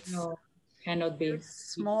approach. It's no, cannot be.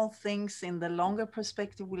 Small things in the longer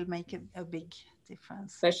perspective will make a big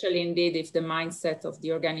difference. Especially indeed if the mindset of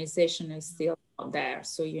the organization is still not there.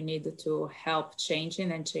 So you need to help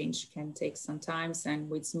changing, and change can take some time, and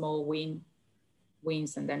with small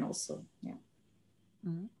wins, and then also, yeah.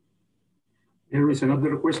 Mm-hmm. There is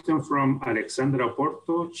another question from Alexandra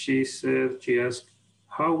Porto. She asked,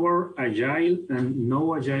 how are agile and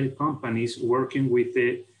no agile companies working with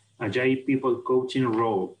the agile people coaching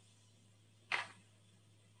role?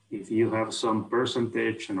 If you have some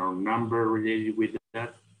percentage or number related with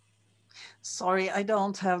that. Sorry, I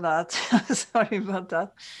don't have that. Sorry about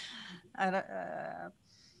that.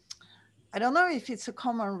 I don't know if it's a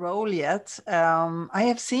common role yet. I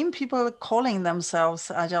have seen people calling themselves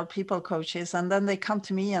agile people coaches, and then they come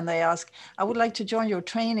to me and they ask, I would like to join your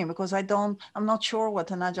training because I'm not sure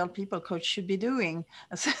what an agile people coach should be doing.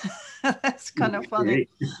 That's kind of funny,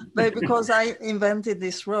 but because I invented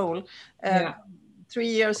this role 3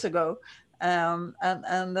 years ago.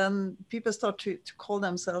 And then people start to call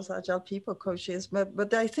themselves agile people coaches,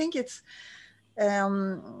 but I think it's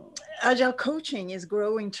agile coaching is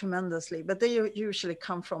growing tremendously, but they usually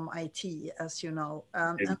come from IT, as you know,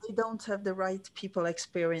 and they don't have the right people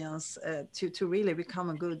experience to really become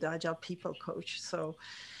a good agile people coach. So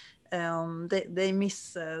they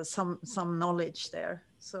miss some knowledge there.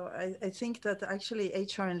 So I think that actually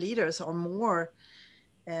HR and leaders are more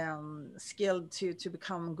skilled to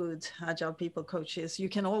become good agile people coaches. You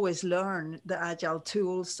can always learn the agile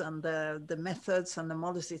tools and the methods and the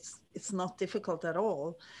models. It's not difficult at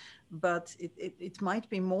all, but it might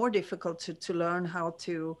be more difficult to learn how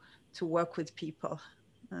to work with people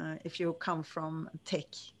if you come from tech.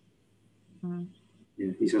 Yeah,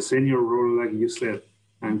 it's a senior role, like you said,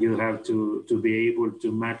 and you have to be able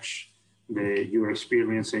to match your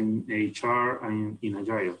experience in HR and in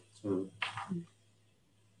Agile. So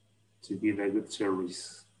to give a good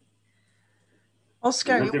service.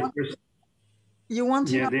 Oscar, you want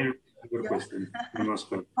to know? There's a good question.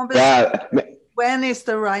 When is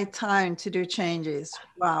the right time to do changes?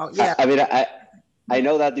 Wow. Yeah. I mean, I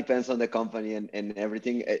know that depends on the company and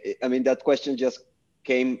everything. I mean, that question just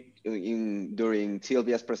came in during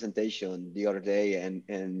Sylvia's presentation the other day,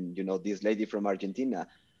 and you know, this lady from Argentina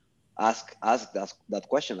asked that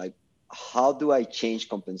question, like, how do I change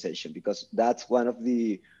compensation? Because that's one of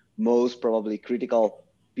the most probably critical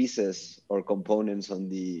pieces or components on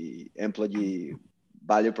the employee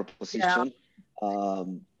value proposition.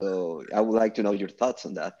 So I would like to know your thoughts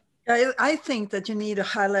on that. I think that you need a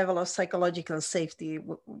high level of psychological safety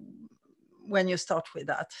when you start with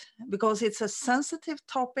that, because it's a sensitive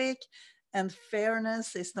topic and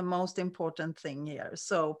fairness is the most important thing here.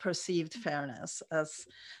 So perceived fairness,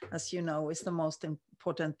 as you know, is the most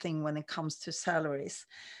important thing when it comes to salaries.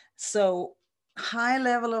 So high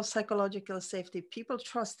level of psychological safety, people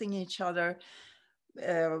trusting each other.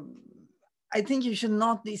 I think you should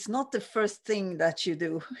not, it's not the first thing that you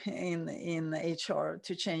do in HR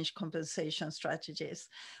to change compensation strategies.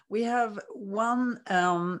 We have one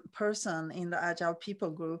person in the Agile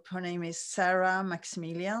People group, her name is Sarah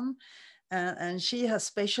Maximilian, and she has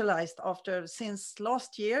specialized since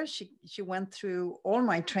last year, she went through all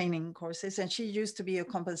my training courses, and she used to be a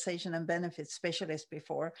compensation and benefits specialist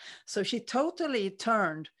before. So she totally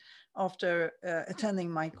turned after attending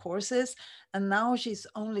my courses, and now she's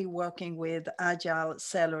only working with agile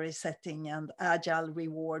salary setting and agile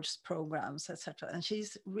rewards programs, etc. And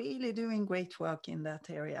she's really doing great work in that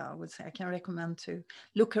area. I would say I can recommend to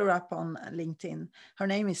look her up on LinkedIn. Her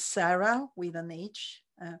name is Sarah with an H,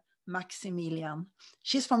 Maximilian.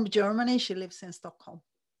 She's from Germany. She lives in Stockholm.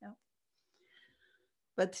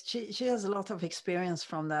 But she has a lot of experience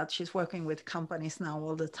from that. She's working with companies now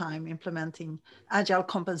all the time, implementing agile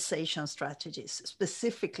compensation strategies,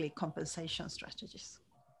 specifically compensation strategies.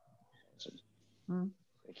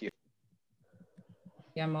 Thank you.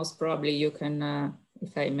 Yeah, most probably you can,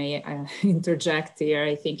 if I may interject here,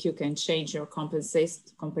 I think you can change your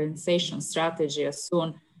compensation strategy as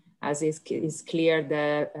soon as it is clear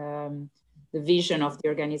the vision of the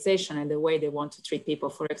organization and the way they want to treat people.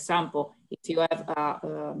 For example, if you have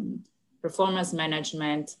a performance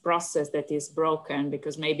management process that is broken,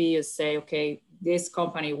 because maybe you say, okay, this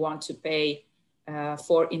company wants to pay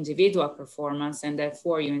for individual performance, and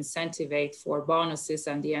therefore you incentivate for bonuses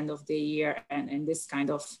at the end of the year and this kind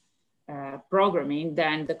of programming,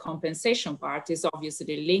 then the compensation part is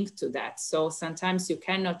obviously linked to that. So sometimes you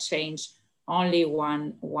cannot change only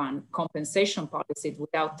one compensation policy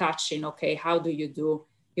without touching, okay, how do you do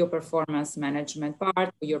your performance management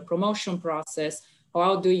part, your promotion process, or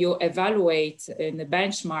how do you evaluate in the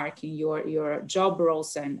benchmarking your job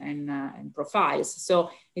roles and profiles. So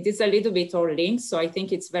it is a little bit all linked. So I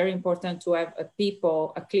think it's very important to have a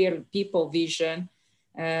clear people vision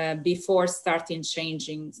before starting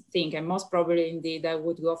changing things. And most probably indeed, I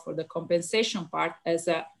would go for the compensation part as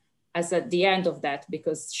at the end of that,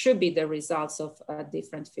 because it should be the results of a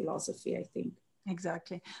different philosophy, I think.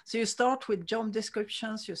 Exactly. So you start with job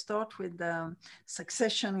descriptions, you start with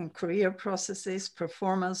succession and career processes,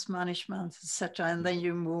 performance management, etc. And then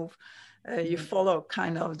you move, you follow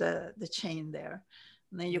kind of the chain there.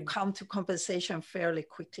 And then you come to compensation fairly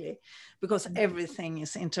quickly because everything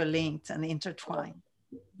is interlinked and intertwined.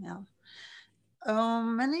 Yeah.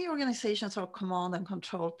 Many organizations are command and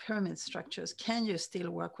control pyramid structures. Can you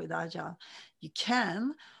still work with Agile? You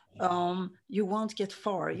can. You won't get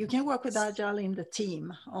far. You can work with Agile in the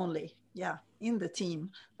team only. Yeah, in the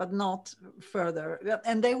team, but not further.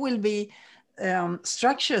 And there will be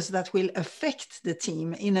structures that will affect the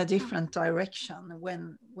team in a different direction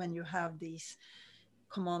when you have these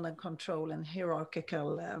command and control and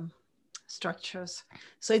hierarchical structures.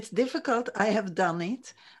 So it's difficult. I have done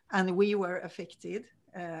it, and we were affected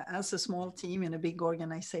as a small team in a big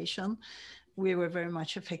organization. We were very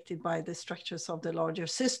much affected by the structures of the larger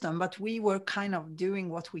system, but we were kind of doing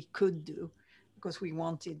what we could do because we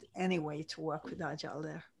wanted anyway to work with Agile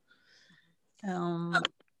there.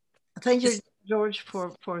 Thank you, George,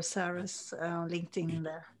 for Sarah's LinkedIn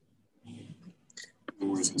there.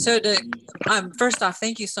 So first off,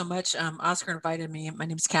 thank you so much. Oscar invited me. My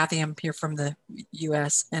name is Kathy. I'm here from the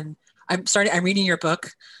US, and I'm reading your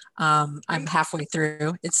book. I'm halfway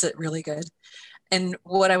through. It's really good. And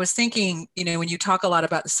what I was thinking, when you talk a lot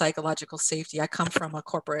about the psychological safety, I come from a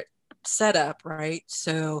corporate setup, right?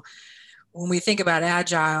 So when we think about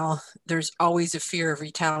Agile, there's always a fear of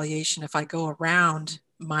retaliation if I go around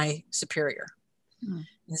my superior. Mm.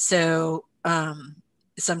 And so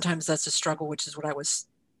sometimes that's a struggle, which is what I was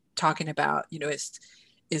talking about,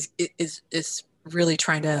 is really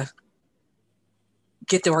trying to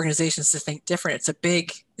get the organizations to think different.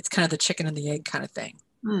 It's kind of the chicken and the egg kind of thing.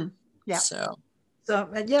 Mm. Yeah. So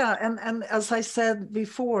yeah, and as I said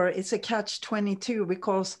before, it's a catch-22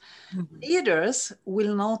 because leaders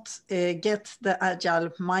will not get the Agile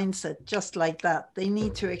mindset just like that. They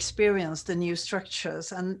need to experience the new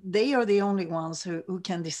structures, and they are the only ones who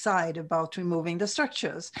can decide about removing the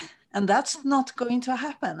structures. And that's not going to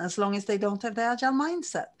happen as long as they don't have the Agile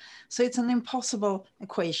mindset. So it's an impossible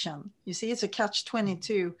equation. You see, it's a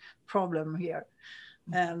catch-22 problem here.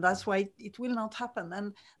 And that's why it will not happen.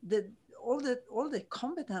 And all the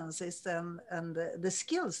competencies and the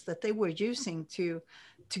skills that they were using to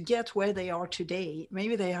get where they are today.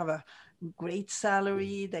 Maybe they have a great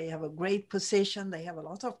salary, they have a great position, they have a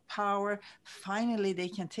lot of power. Finally, they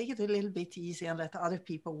can take it a little bit easy and let other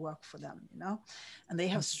people work for them, And they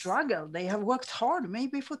have struggled, they have worked hard,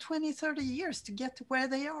 maybe for 20, 30 years to get to where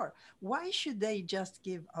they are. Why should they just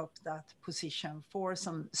give up that position for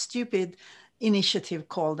some stupid initiative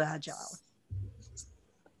called Agile?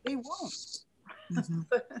 They won't. Mm-hmm.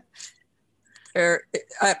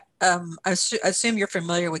 I assume you're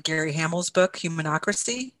familiar with Gary Hamel's book,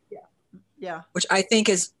 Humanocracy. Yeah. Which I think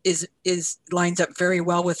is lines up very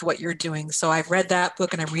well with what you're doing. So I've read that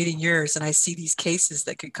book and I'm reading yours, and I see these cases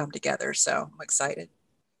that could come together. So I'm excited.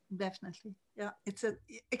 Definitely. Yeah, it's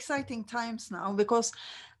exciting times now because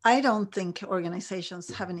I don't think organizations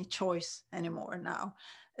have any choice anymore now,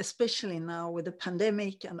 especially now with the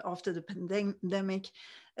pandemic and after the pandemic.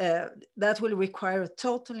 That will require a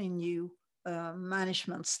totally new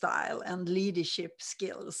management style and leadership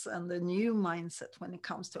skills and a new mindset when it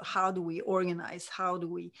comes to how do we organize, how do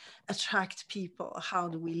we attract people, how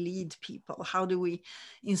do we lead people, how do we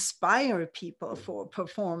inspire people for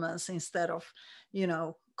performance instead of,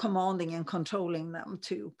 commanding and controlling them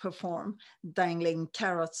to perform, dangling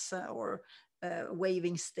carrots or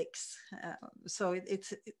waving sticks. So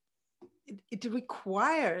it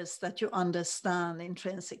requires that you understand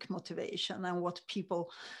intrinsic motivation and what people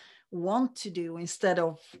want to do instead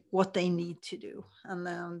of what they need to do,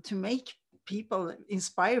 and to make people,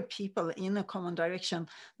 inspire people in a common direction,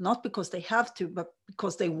 not because they have to, but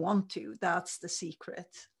because they want to. That's the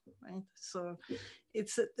secret, right? So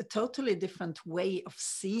it's a totally different way of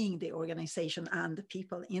seeing the organization and the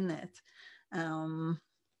people in it.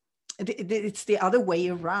 It's the other way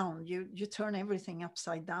around. You turn everything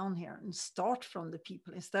upside down here and start from the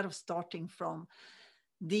people instead of starting from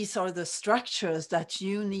these are the structures that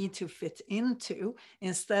you need to fit into.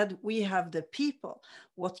 Instead, we have the people.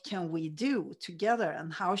 What can we do together,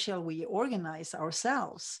 and how shall we organize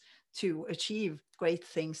ourselves to achieve great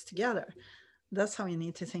things together? That's how you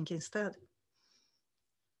need to think instead.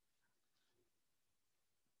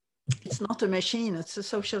 It's not a machine, it's a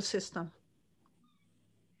social system.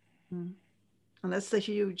 And that's the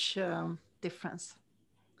huge difference.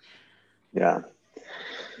 Yeah.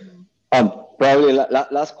 Probably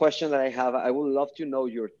last question that I have, I would love to know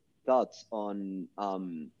your thoughts on,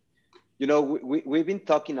 we've been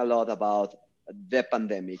talking a lot about the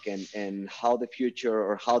pandemic and how the future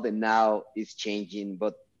or how the now is changing,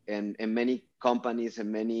 but and many companies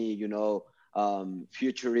and many,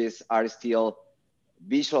 futurists are still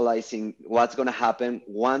visualizing what's going to happen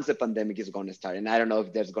once the pandemic is going to start. And I don't know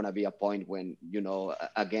if there's going to be a point when,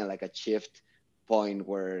 again, like a shift point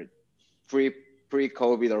where free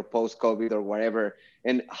pre-COVID or post-COVID or whatever,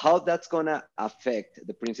 and how that's gonna affect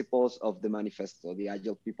the principles of the manifesto, the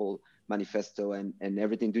Agile People Manifesto, and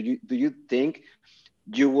everything. Do you think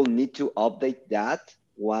you will need to update that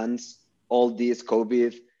once all this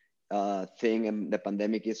COVID thing and the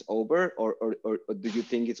pandemic is over, or do you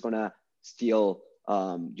think it's gonna still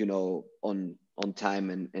you know, on time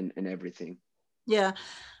and everything? Yeah.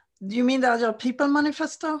 Do you mean the Agile People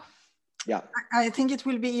Manifesto? Yeah. I think it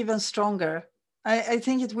will be even stronger. I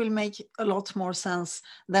think it will make a lot more sense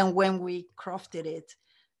than when we crafted it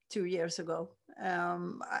 2 years ago.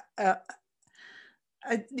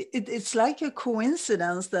 It's like a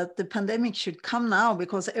coincidence that the pandemic should come now,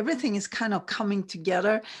 because everything is kind of coming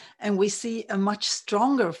together, and we see a much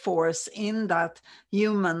stronger force in that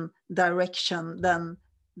human direction than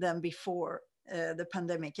before the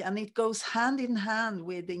pandemic. And it goes hand in hand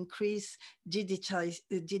with increased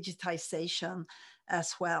digitization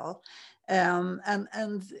as well.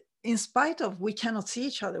 And in spite of we cannot see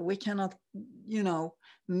each other, we cannot, you know,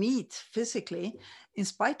 meet physically. In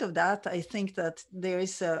spite of that, I think that there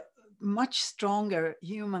is a much stronger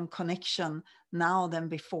human connection now than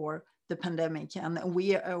before the pandemic, and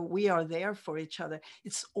we are there for each other.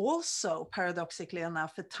 It's also, paradoxically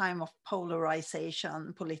enough, a time of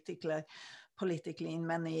polarization politically in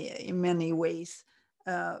many ways.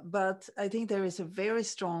 But I think there is a very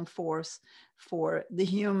strong force for the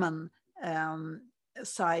human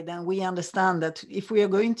side, and we understand that if we are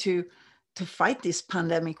going to fight this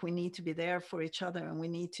pandemic, we need to be there for each other, and we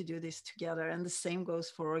need to do this together. And the same goes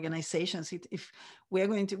for organizations. If we are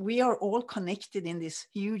we are all connected in this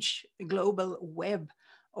huge global web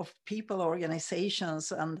of people,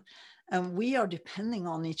 organizations, and we are depending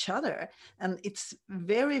on each other. And it's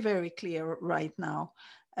very, very clear right now,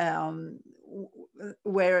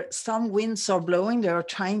 where some winds are blowing, they are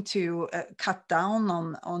trying to cut down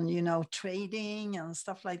on you know, trading and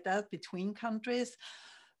stuff like that between countries.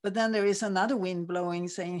 But then there is another wind blowing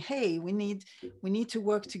saying, hey, we need to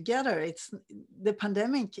work together. The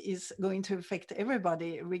pandemic is going to affect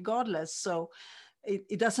everybody regardless. So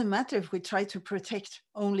it doesn't matter if we try to protect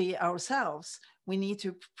only ourselves. We need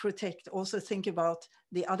to also think about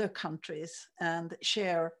the other countries and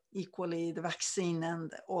share equally the vaccine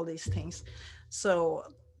and all these things. So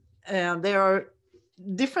there are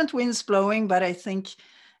different winds blowing, but I think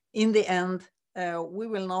in the end, we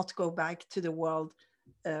will not go back to the world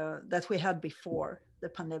that we had before the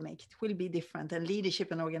pandemic. It will be different, and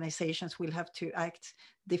leadership and organizations will have to act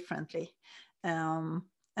differently.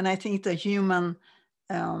 And I think the human,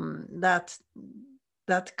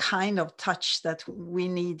 that kind of touch that we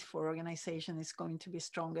need for organization is going to be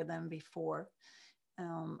stronger than before.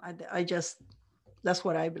 That's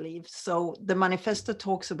what I believe. So the manifesto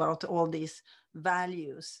talks about all these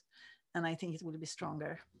values, and I think it will be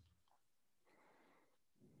stronger.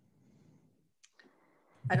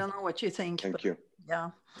 I don't know what you think. Thank you.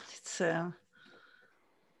 Yeah, it's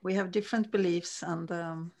we have different beliefs, and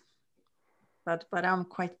but I'm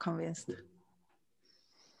quite convinced.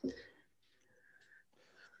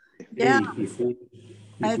 Yeah. If we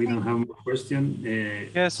don't have more question,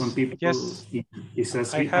 yes, some people is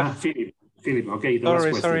asking. Philip. Okay, the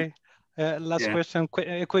sorry, last question. Last question,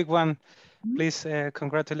 a quick one, please.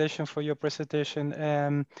 Congratulations for your presentation.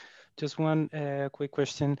 Just one quick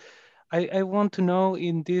question. I want to know,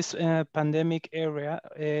 in this pandemic area,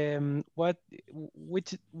 what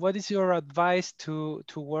is your advice to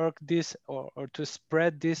work this or to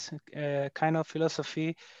spread this kind of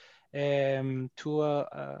philosophy to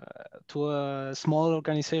a small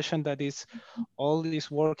organization that is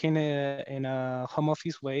always working in a home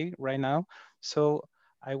office way right now? So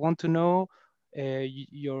I want to know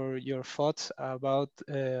your thoughts about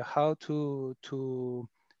how to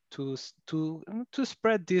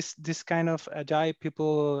spread this kind of agile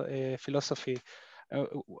people philosophy.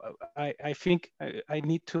 I think I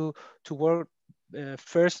need to work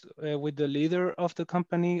first with the leader of the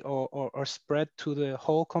company, or spread to the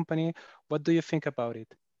whole company. What do you think about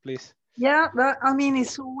it, please? Yeah, but I mean,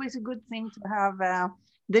 it's always a good thing to have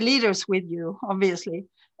the leaders with you, obviously.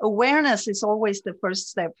 Awareness is always the first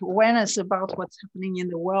step. Awareness about what's happening in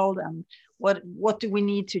the world, and what do we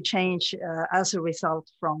need to change as a result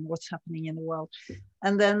from what's happening in the world.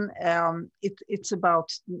 And then it's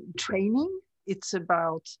about training. It's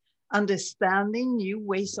about understanding new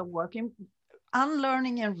ways of working.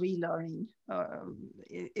 Unlearning and relearning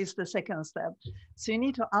is the second step. So you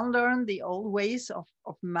need to unlearn the old ways of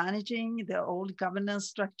managing, the old governance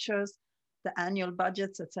structures, the annual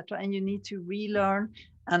budgets, etc. And you need to relearn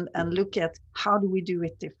and look at how do we do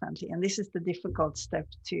it differently. And this is the difficult step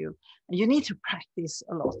too. And you need to practice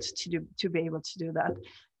a lot to be able to do that.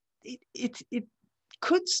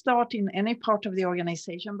 could start in any part of the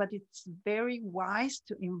organization, but it's very wise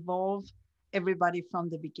to involve everybody from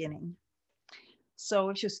the beginning. So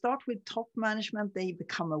if you start with top management, they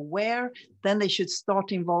become aware, then they should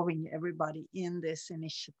start involving everybody in this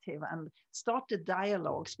initiative and start the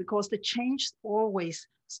dialogues, because the change always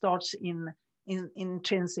starts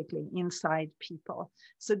intrinsically inside people.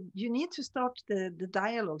 So you need to start the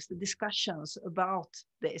dialogues, the discussions about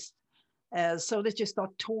this. So that you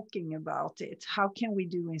start talking about it. How can we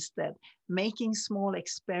do instead? Making small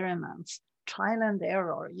experiments, trial and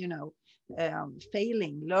error, you know,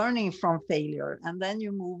 failing, learning from failure, and then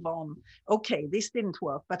you move on. Okay, this didn't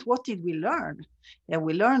work, but what did we learn? Yeah,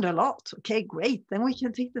 we learned a lot. Okay, great. Then we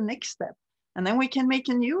can take the next step, and then we can make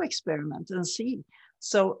a new experiment and see.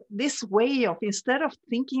 So this way of, instead of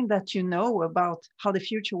thinking that you know about how the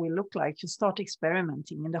future will look like, you start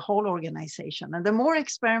experimenting in the whole organization. And the more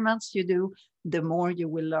experiments you do, the more you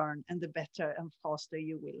will learn, and the better and faster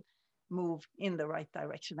you will move in the right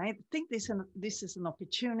direction. I think this is an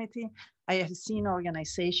opportunity. I have seen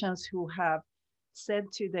organizations who have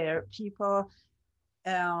said to their people,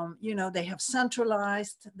 you know, they have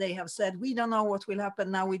centralized, they have said, we don't know what will happen,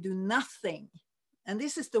 now we do nothing. And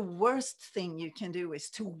this is the worst thing you can do,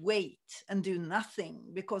 is to wait and do nothing,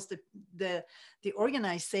 because the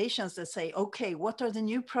organizations that say, okay, what are the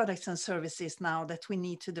new products and services now that we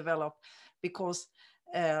need to develop, because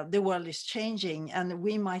the world is changing and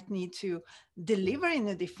we might need to deliver in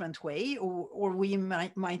a different way, or we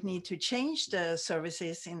might need to change the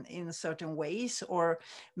services in certain ways, or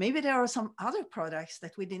maybe there are some other products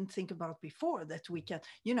that we didn't think about before that we can,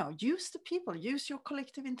 you know, use the people, use your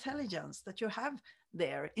collective intelligence that you have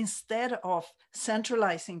there, instead of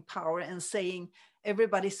centralizing power and saying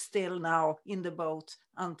everybody's still now in the boat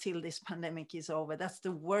until this pandemic is over. That's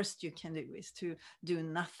the worst you can do, is to do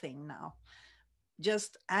nothing now.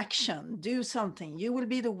 Just action, do something. You will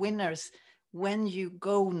be the winners when you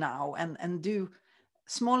go now and do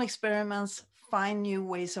small experiments, find new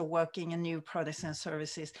ways of working and new products and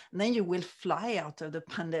services. And then you will fly out of the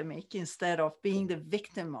pandemic instead of being the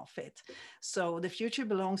victim of it. So the future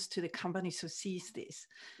belongs to the companies who sees this,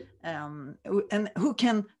 and who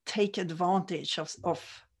can take advantage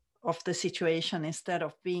of the situation instead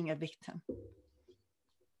of being a victim.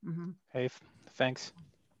 Mm-hmm. Hey, thanks.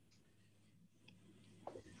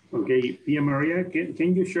 Okay, Pia-Maria,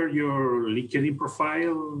 can you share your LinkedIn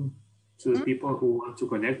profile to the people who want to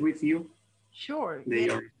connect with you? Sure. They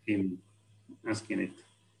are asking it.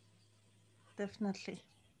 Definitely.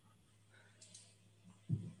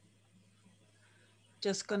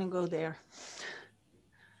 Just gonna go there.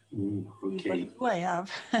 Okay. What do I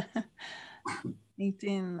have?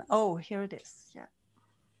 LinkedIn. Oh, here it is. Yeah.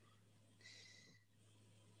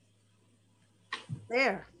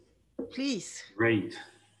 There. Please. Great.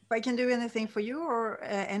 If I can do anything for you or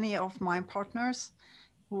any of my partners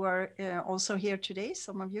who are also here today,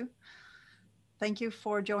 some of you. Thank you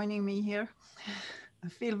for joining me here. I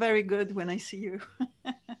feel very good when I see you.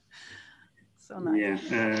 So nice.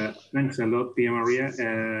 Yeah, thanks a lot,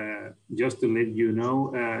 Pia-Maria. Just to let you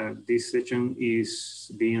know, this session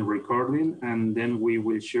is being recorded, and then we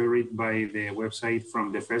will share it by the website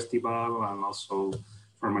from the festival and also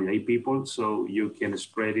from Agile people, so you can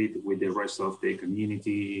spread it with the rest of the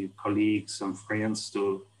community, colleagues and friends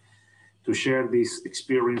to share these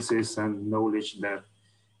experiences and knowledge that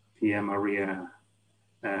Pia-Maria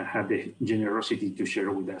had the generosity to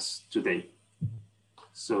share with us today.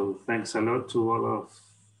 So thanks a lot to all of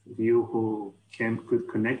you who could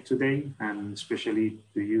connect today, and especially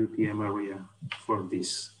to you, Pia-Maria, for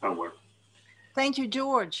this hour. Thank you,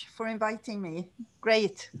 George, for inviting me.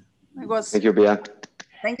 Great. It was. Thank you, Pia.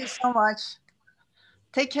 Thank you so much.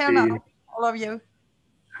 Take care now, all of you.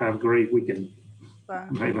 Have a great weekend. Bye.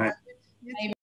 Bye-bye.